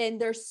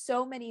 And there's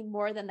so many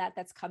more than that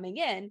that's coming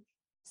in.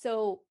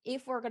 So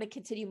if we're going to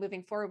continue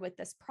moving forward with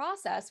this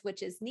process,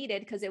 which is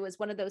needed, because it was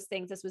one of those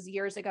things, this was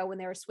years ago when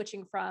they were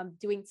switching from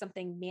doing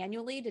something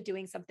manually to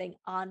doing something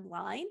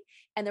online.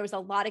 And there was a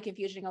lot of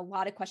confusion, a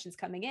lot of questions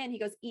coming in. He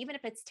goes, even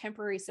if it's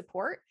temporary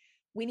support,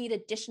 we need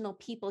additional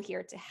people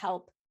here to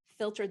help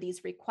filter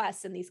these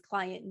requests and these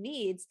client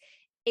needs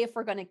if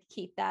we're going to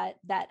keep that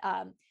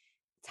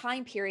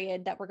time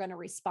period that we're going to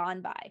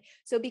respond by.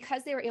 So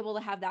because they were able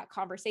to have that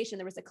conversation,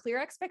 there was a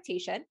clear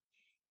expectation.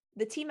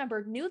 the team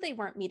member knew they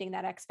weren't meeting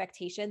that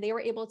expectation. They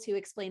were able to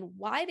explain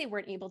why they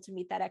weren't able to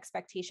meet that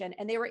expectation,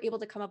 and they were able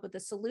to come up with a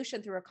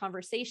solution through a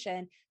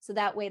conversation. So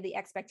that way the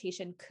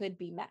expectation could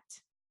be met.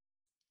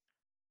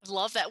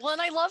 Love that. Well,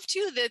 and I love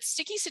too that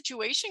sticky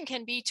situation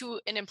can be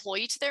to an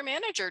employee to their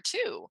manager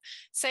too.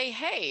 Say,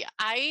 hey,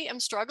 I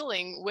am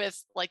struggling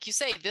with, like you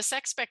say, this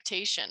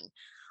expectation.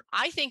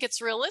 I think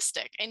it's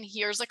realistic. And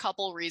here's a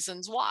couple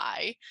reasons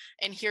why.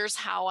 And here's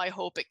how I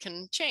hope it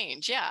can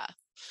change. Yeah.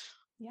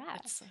 Yeah.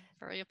 It's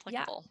very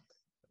applicable.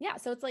 Yeah.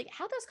 So it's like,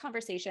 have those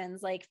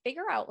conversations, like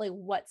figure out like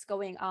what's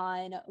going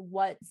on,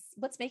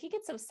 what's making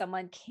it so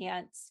someone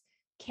can't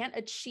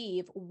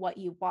achieve what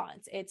you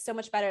want. It's so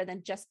much better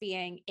than just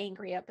being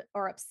angry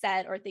or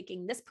upset or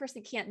thinking this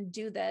person can't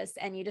do this.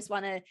 And you just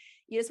want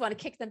to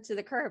kick them to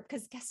the curb.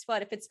 Because guess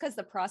what? If it's because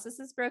the process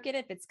is broken,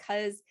 if it's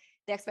because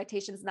the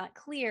expectation is not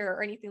clear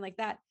or anything like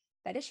that,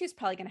 that issue is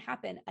probably going to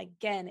happen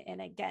again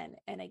and again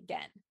and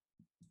again.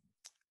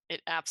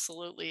 It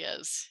absolutely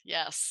is.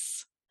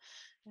 Yes.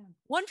 Yeah.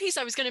 One piece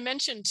I was going to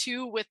mention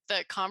too with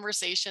the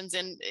conversations,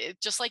 and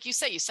just like you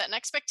say, you set an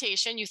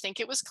expectation, you think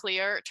it was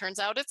clear, it turns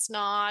out it's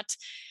not,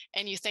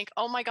 and you think,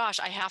 oh my gosh,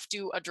 I have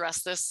to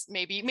address this.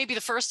 Maybe the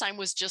first time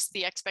was just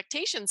the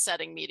expectation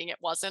setting meeting. It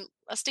wasn't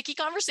a sticky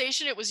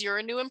conversation. It was you're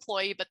a new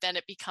employee, but then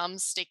it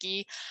becomes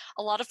sticky.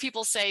 A lot of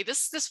people say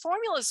this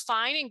formula is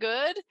fine and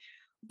good,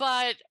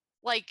 but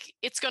like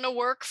it's going to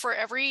work for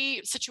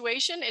every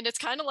situation. And it's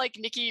kind of like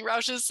Nikki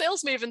Rauch's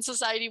Sales Maven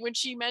Society when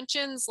she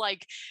mentions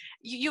like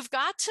you've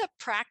got to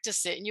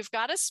practice it and you've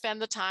got to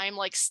spend the time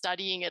like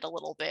studying it a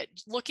little bit,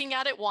 looking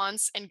at it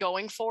once and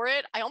going for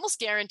it. I almost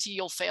guarantee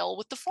you'll fail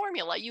with the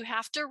formula. You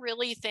have to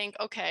really think,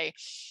 okay,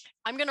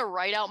 I'm going to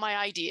write out my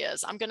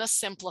ideas. I'm going to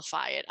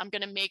simplify it. I'm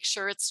going to make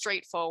sure it's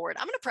straightforward.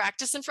 I'm going to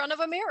practice in front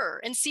of a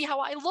mirror and see how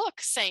I look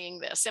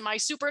saying this. Am I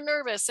super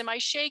nervous? Am I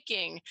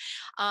shaking?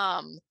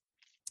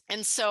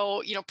 And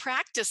so,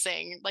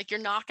 practicing, like you're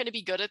not going to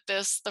be good at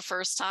this the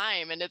first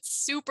time. And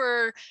it's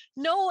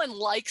no one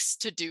likes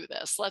to do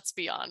this, let's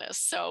be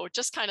honest. So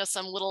just kind of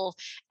some little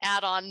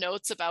add-on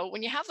notes about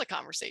when you have the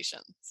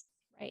conversations.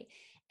 Right.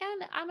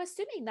 And I'm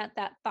assuming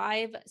that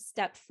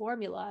 5-step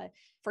formula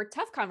for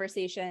tough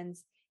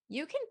conversations,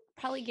 you can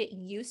probably get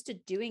used to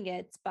doing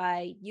it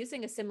by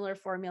using a similar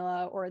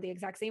formula or the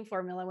exact same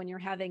formula when you're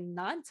having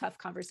non-tough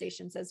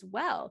conversations as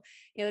well,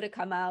 to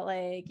come out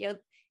like,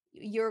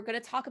 you're going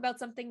to talk about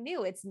something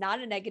new. It's not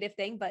a negative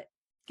thing, but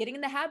getting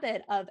in the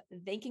habit of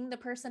thanking the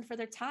person for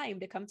their time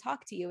to come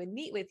talk to you and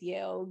meet with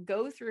you,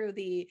 go through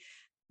the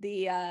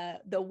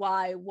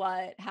why,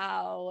 what,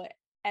 how,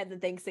 and the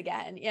thanks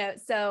again.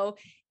 So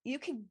you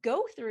can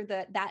go through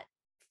that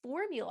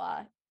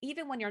formula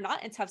even when you're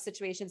not in tough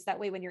situations. That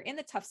way, when you're in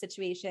the tough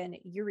situation,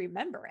 you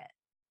remember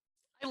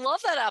it. I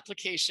love that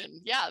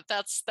application. Yeah,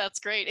 that's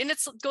great. And it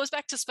goes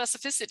back to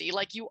specificity.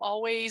 Like you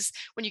always,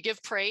 when you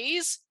give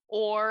praise,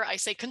 or I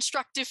say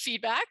constructive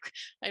feedback,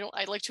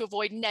 I like to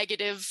avoid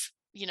negative,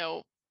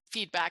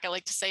 feedback. I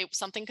like to say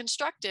something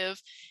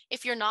constructive.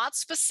 If you're not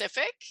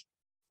specific,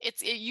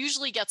 it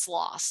usually gets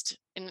lost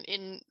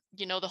in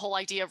the whole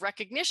idea of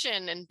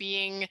recognition and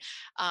being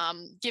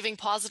giving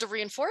positive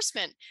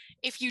reinforcement.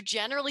 If you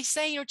generally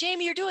say,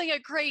 Jamie, you're doing a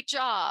great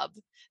job,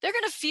 they're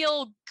going to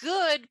feel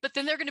good, but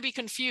then they're going to be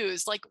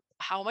confused. Like,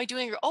 how am I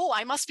doing? Oh,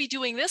 I must be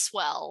doing this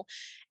well.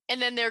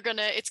 And then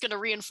it's going to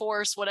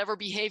reinforce whatever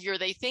behavior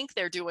they think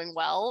they're doing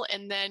well.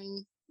 And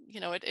then,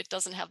 it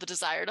doesn't have the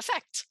desired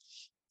effect.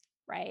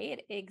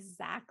 Right.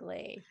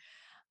 Exactly.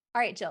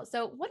 All right, Jill.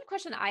 So one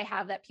question I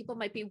have that people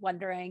might be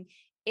wondering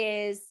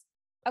is,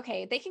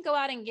 okay, they can go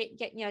out and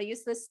get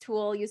use this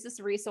tool, use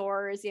this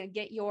resource,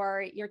 get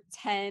your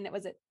 10,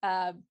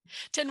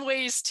 10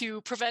 ways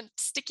to prevent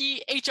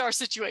sticky HR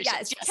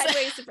situations. Yes. 10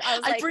 ways.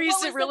 I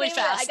breezed it really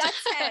fast. I got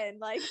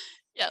 10.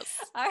 Yes.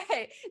 All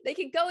right. They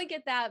can go and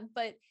get that,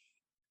 but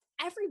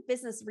every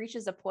business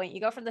reaches a point.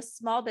 You go from the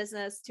small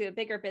business to a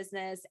bigger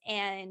business,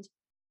 and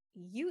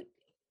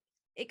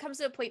it comes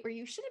to a point where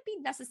you shouldn't be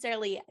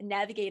necessarily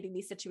navigating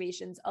these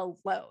situations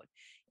alone.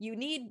 You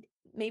need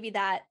maybe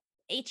that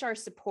HR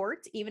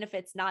support, even if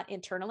it's not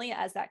internally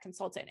as that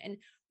consultant. And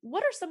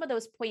what are some of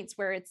those points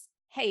where it's,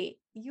 hey,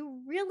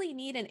 you really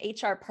need an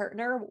HR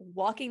partner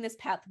walking this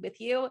path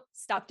with you.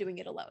 Stop doing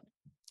it alone.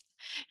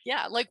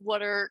 Yeah. Like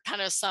what are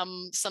kind of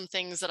some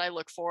things that I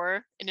look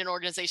for in an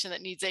organization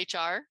that needs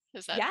HR?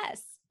 Is that?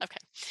 Yes. Okay.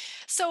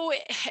 So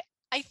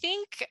I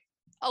think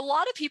a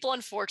lot of people,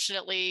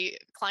 unfortunately,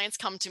 clients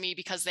come to me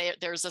because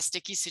there's a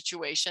sticky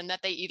situation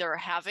that they either are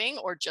having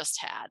or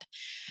just had.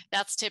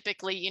 That's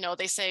typically,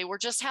 they say, we're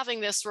just having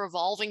this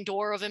revolving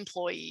door of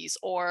employees,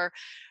 or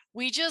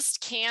we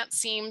just can't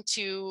seem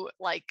to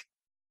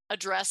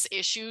address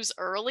issues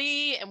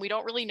early and we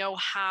don't really know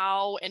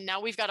how. And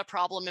now we've got a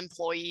problem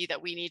employee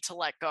that we need to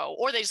let go.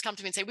 Or they just come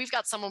to me and say, we've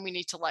got someone we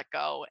need to let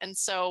go. And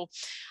so,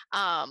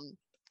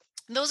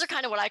 those are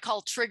kind of what I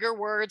call trigger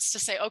words to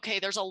say, okay,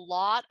 there's a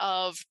lot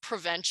of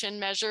prevention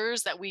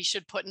measures that we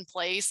should put in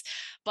place,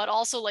 but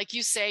also, like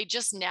you say,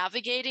 just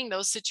navigating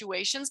those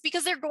situations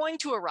because they're going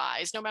to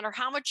arise no matter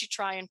how much you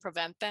try and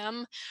prevent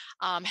them.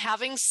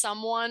 Having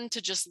someone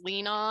to just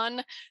lean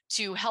on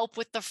to help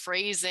with the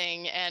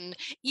phrasing. And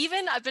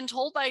even I've been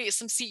told by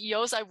some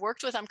CEOs I've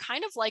worked with, I'm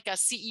kind of like a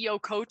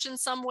CEO coach in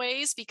some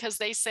ways because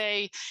they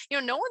say,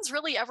 no one's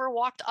really ever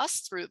walked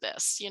us through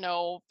this.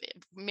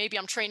 Maybe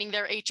I'm training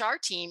their HR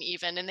team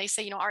even, and they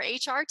say, our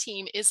HR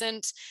team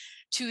isn't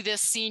to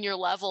this senior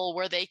level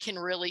where they can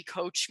really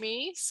coach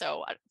me.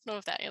 So I don't know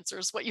if that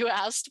answers what you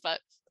asked, but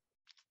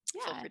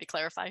feel free to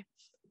clarify.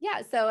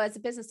 Yeah. So as a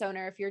business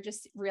owner, if you're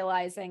just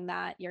realizing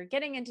that you're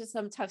getting into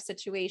some tough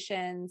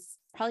situations,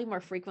 probably more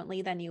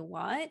frequently than you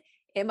want,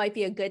 it might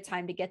be a good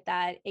time to get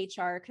that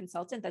HR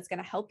consultant that's going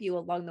to help you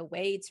along the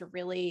way to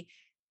really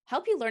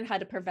help you learn how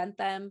to prevent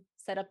them,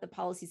 set up the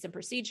policies and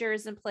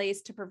procedures in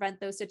place to prevent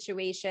those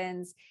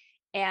situations,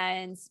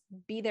 and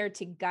be there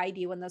to guide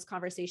you when those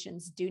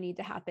conversations do need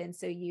to happen.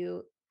 So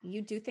you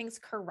do things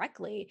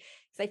correctly.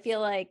 Because I feel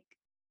like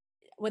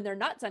when they're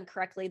not done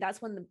correctly,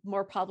 that's when the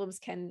more problems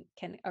can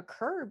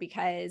occur,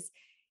 because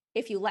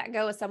if you let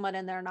go of someone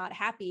and they're not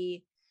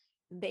happy,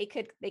 they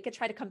could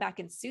try to come back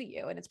and sue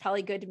you. And it's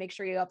probably good to make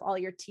sure you have all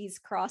your T's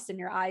crossed and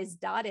your I's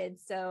dotted.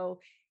 So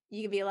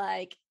you can be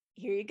like,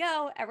 here you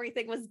go.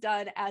 Everything was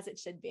done as it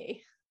should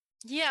be.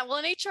 Yeah, well,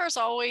 and HR is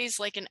always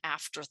like an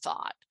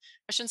afterthought.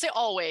 I shouldn't say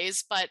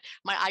always, but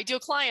my ideal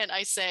client,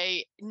 I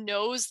say,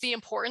 knows the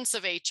importance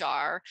of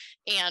HR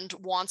and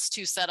wants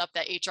to set up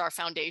that HR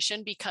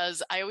foundation,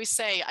 because I always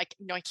say, I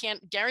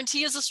can't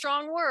guarantee is a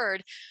strong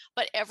word,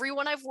 but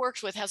everyone I've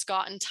worked with has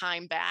gotten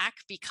time back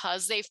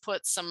because they've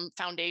put some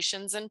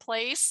foundations in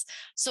place.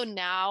 So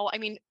now,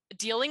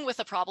 dealing with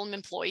a problem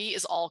employee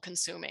is all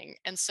consuming.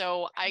 And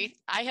so I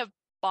have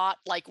bought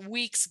like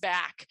weeks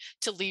back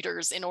to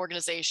leaders in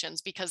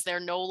organizations because they're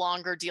no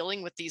longer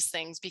dealing with these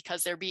things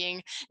because they're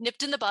being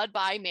nipped in the bud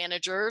by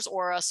managers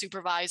or a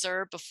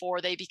supervisor before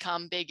they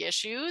become big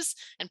issues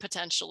and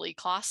potentially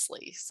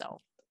costly. So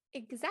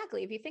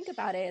exactly. If you think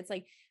about it, it's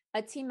like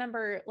a team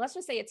member, let's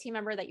just say a team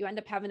member that you end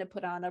up having to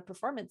put on a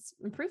performance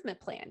improvement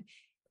plan.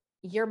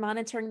 You're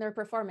monitoring their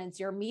performance,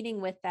 you're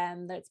meeting with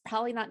them. That's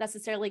probably not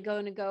necessarily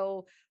going to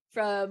go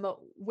from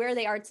where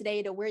they are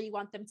today to where you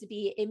want them to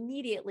be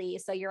immediately.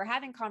 So you're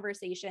having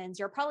conversations,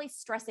 you're probably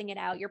stressing it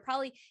out. You're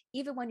probably,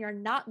 even when you're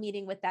not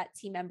meeting with that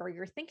team member,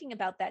 you're thinking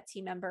about that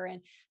team member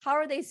and how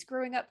are they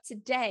screwing up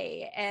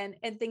today and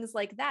things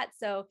like that.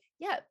 So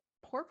yeah,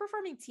 poor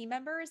performing team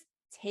members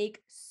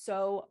take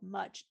so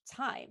much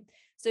time.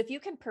 So if you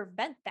can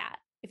prevent that,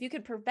 if you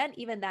could prevent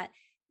even that,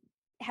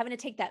 having to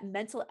take that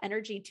mental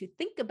energy to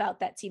think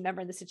about that team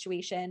member in the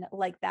situation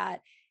like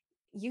that,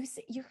 you're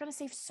going to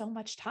save so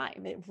much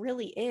time. It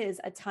really is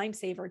a time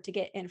saver to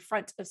get in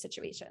front of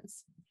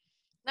situations.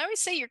 I would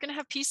say you're going to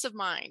have peace of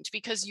mind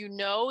because you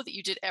know that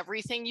you did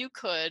everything you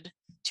could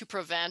to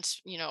prevent,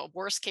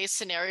 worst case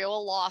scenario, a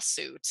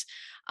lawsuit.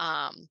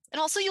 And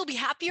also you'll be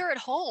happier at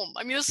home.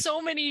 There's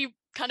so many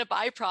kind of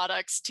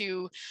byproducts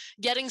to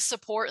getting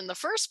support in the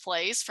first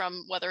place,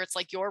 from whether it's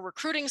like your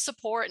recruiting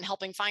support and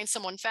helping find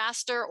someone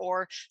faster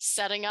or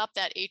setting up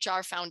that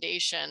HR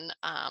foundation.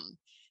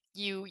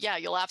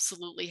 You'll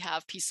absolutely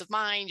have peace of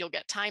mind. You'll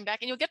get time back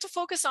and you'll get to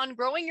focus on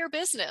growing your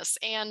business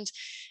and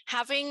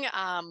having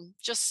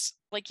just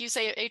like you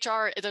say,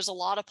 HR, there's a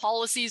lot of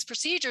policies,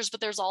 procedures, but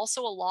there's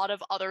also a lot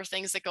of other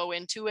things that go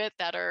into it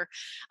that are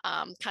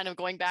kind of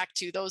going back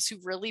to those who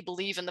really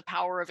believe in the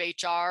power of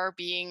HR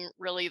being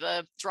really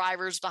the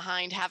drivers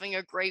behind having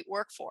a great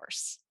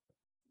workforce.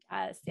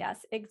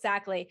 Yes,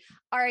 exactly.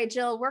 All right,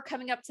 Jill, we're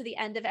coming up to the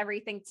end of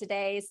everything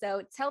today.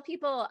 So tell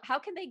people, how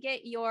can they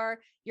get your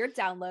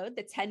download,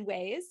 the 10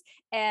 ways,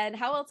 and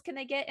how else can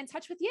they get in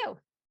touch with you?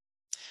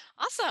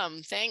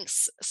 Awesome.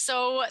 Thanks.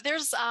 So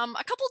there's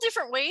a couple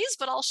different ways,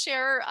 but I'll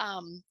share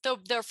the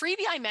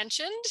freebie I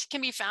mentioned can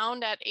be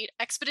found at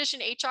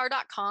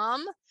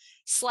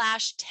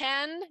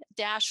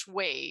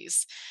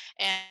expeditionhr.com/10-ways.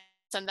 And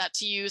send that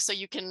to you so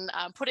you can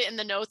put it in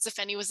the notes if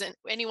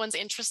anyone's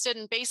interested.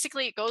 And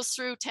basically it goes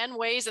through 10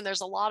 ways, and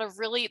there's a lot of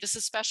this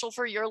is special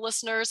for your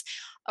listeners,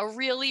 a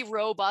really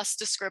robust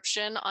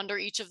description under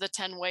each of the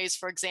 10 ways.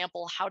 For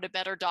example, how to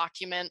better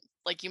document,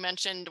 like you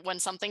mentioned, when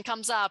something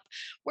comes up,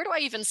 where do I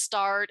even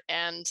start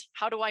and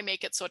how do I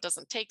make it so it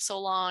doesn't take so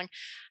long?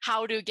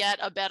 How to get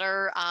a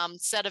better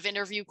set of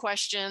interview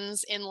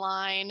questions in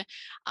line,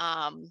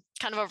 kind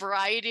of a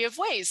variety of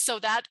ways. So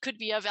that could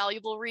be a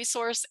valuable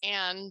resource.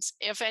 And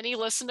if any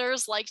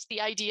listeners liked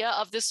the idea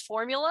of this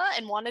formula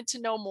and wanted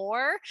to know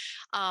more,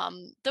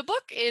 the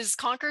book is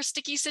Conquer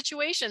Sticky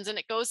Situations, and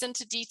it goes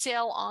into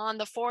detail on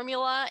the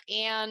formula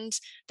and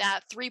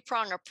that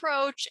 3-prong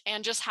approach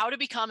and just how to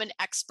become an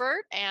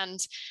expert. And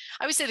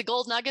I would say the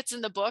gold nuggets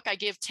in the book, I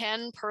give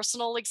 10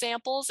 personal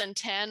examples and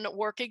 10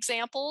 work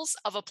examples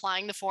of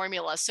applying the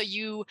formula. So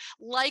you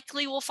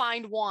likely will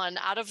find one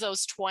out of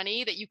those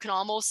 20 that you can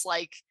almost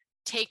like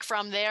take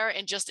from there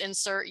and just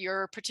insert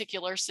your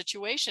particular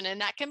situation.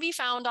 And that can be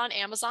found on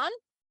Amazon.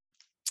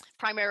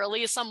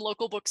 Primarily, some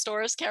local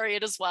bookstores carry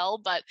it as well,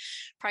 but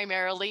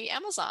primarily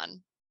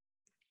Amazon.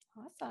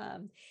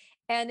 Awesome.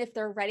 And if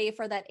they're ready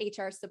for that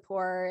HR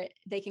support,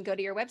 they can go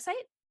to your website?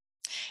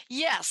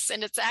 Yes,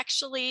 and it's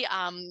actually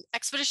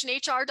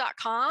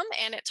expeditionhr.com,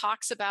 and it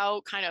talks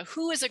about kind of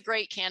who is a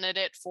great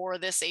candidate for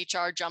this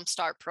HR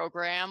Jumpstart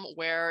program,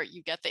 where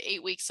you get the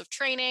 8 weeks of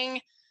training,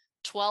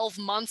 12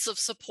 months of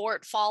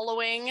support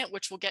following,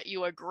 which will get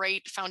you a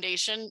great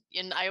foundation.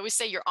 And I always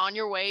say you're on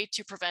your way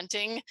to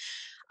preventing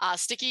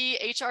sticky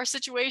HR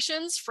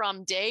situations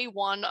from day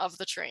one of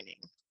the training.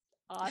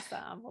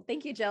 Awesome. Well,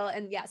 thank you, Jill.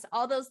 And yes,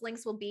 all those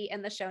links will be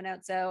in the show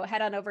notes. So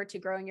head on over to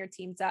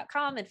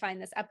growingyourteam.com and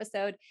find this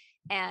episode,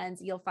 and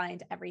you'll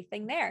find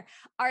everything there.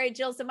 All right,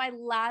 Jill. So my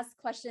last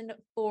question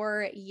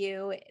for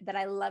you that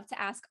I love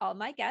to ask all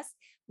my guests,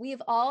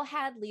 we've all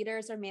had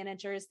leaders or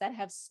managers that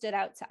have stood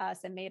out to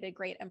us and made a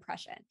great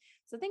impression.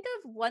 So think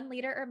of one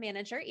leader or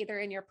manager, either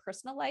in your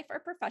personal life or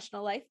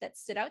professional life, that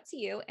stood out to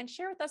you, and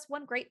share with us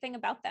one great thing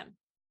about them.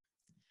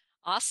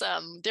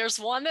 Awesome. There's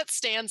one that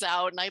stands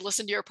out, and I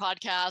listen to your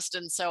podcast,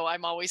 and so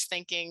I'm always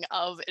thinking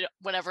of it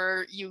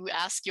whenever you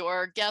ask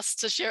your guests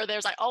to share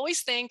theirs. I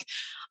always think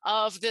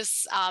of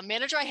this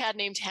manager I had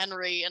named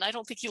Henry, and I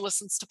don't think he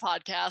listens to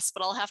podcasts,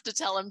 but I'll have to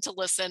tell him to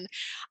listen.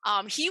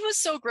 He was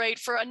so great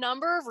for a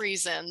number of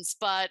reasons,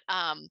 but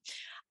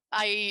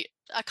a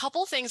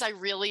couple things I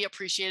really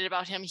appreciated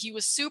about him. He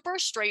was super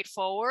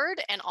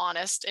straightforward and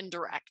honest and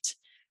direct,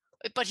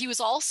 but he was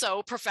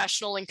also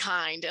professional and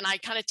kind. And I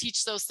kind of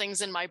teach those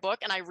things in my book.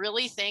 And I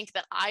really think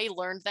that I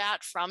learned that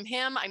from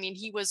him. I mean,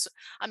 he was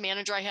a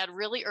manager I had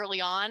really early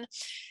on.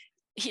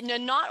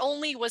 Not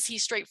only was he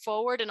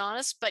straightforward and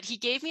honest, but he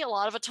gave me a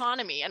lot of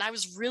autonomy. And I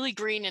was really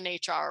green in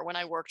HR when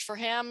I worked for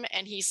him.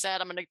 And he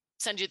said, I'm going to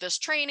send you this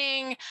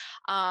training.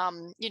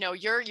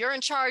 You're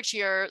in charge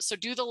here. So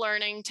do the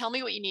learning, tell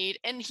me what you need.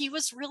 And he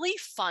was really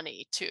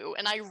funny too.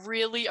 And I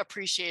really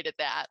appreciated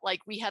that.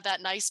 Like, we had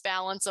that nice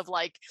balance of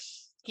like,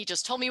 he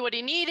just told me what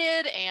he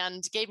needed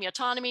and gave me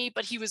autonomy,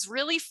 but he was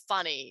really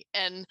funny.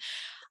 And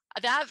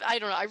that, I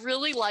don't know, I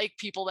really like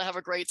people that have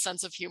a great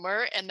sense of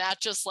humor. And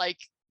that just like,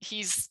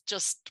 he's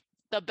just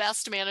the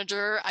best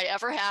manager I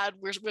ever had.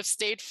 We've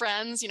stayed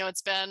friends.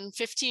 It's been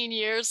 15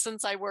 years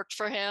since I worked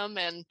for him.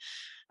 And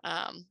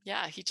I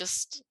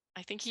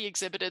think he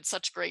exhibited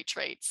such great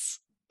traits.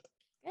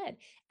 Good.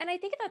 And I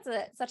think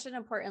that's such an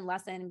important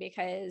lesson,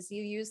 because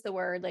you use the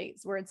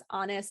words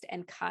honest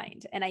and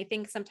kind. And I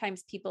think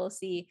sometimes people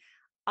see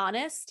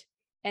honest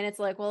and it's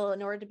like, well,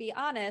 in order to be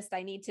honest,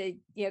 I need to,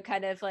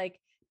 kind of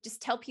like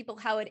just tell people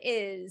how it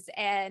is.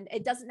 And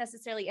it doesn't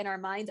necessarily in our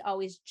minds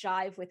always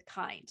jive with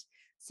kind.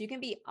 So you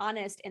can be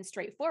honest and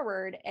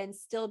straightforward and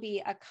still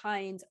be a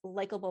kind,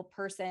 likable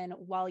person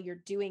while you're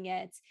doing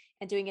it,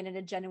 and doing it in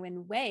a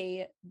genuine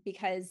way,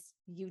 because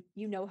you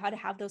know how to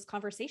have those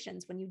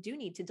conversations when you do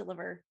need to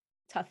deliver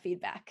tough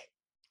feedback.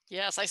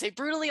 Yes, I say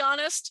brutally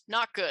honest,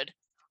 not good.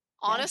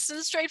 Honest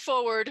and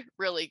straightforward,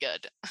 really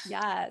good.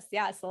 Yes,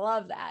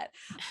 love that.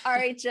 All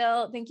right,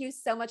 Jill, thank you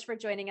so much for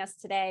joining us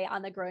today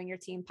on the Growing Your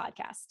Team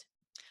podcast.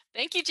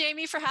 Thank you,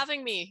 Jamie, for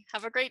having me.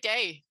 Have a great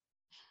day.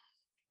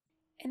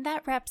 And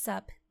that wraps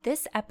up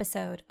this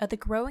episode of the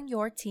Growing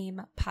Your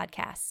Team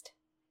podcast.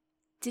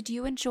 Did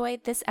you enjoy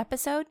this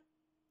episode?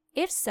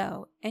 If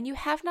so, and you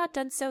have not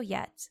done so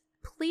yet,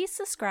 please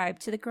subscribe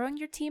to the Growing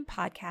Your Team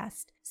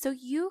podcast so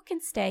you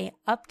can stay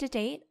up to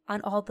date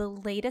on all the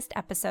latest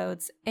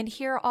episodes and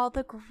hear all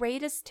the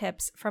greatest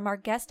tips from our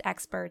guest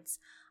experts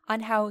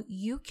on how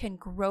you can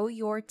grow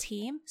your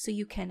team so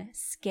you can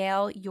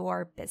scale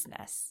your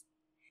business.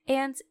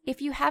 And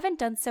if you haven't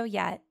done so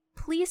yet,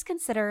 please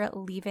consider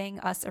leaving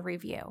us a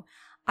review.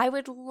 I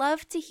would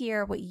love to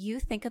hear what you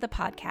think of the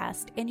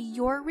podcast, and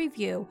your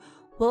review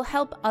will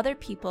help other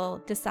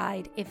people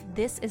decide if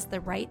this is the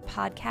right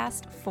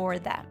podcast for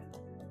them.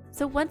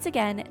 So once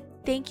again,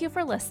 thank you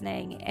for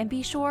listening, and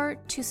be sure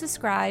to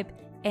subscribe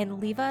and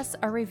leave us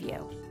a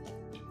review.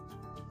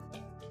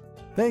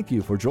 Thank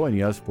you for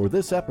joining us for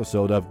this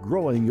episode of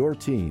Growing Your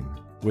Team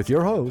with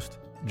your host,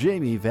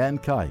 Jamie Van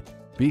Kuyk.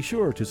 Be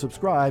sure to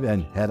subscribe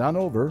and head on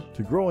over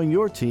to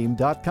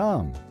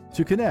growingyourteam.com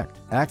to connect,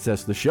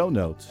 access the show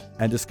notes,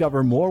 and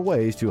discover more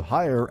ways to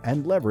hire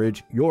and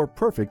leverage your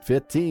perfect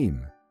fit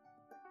team.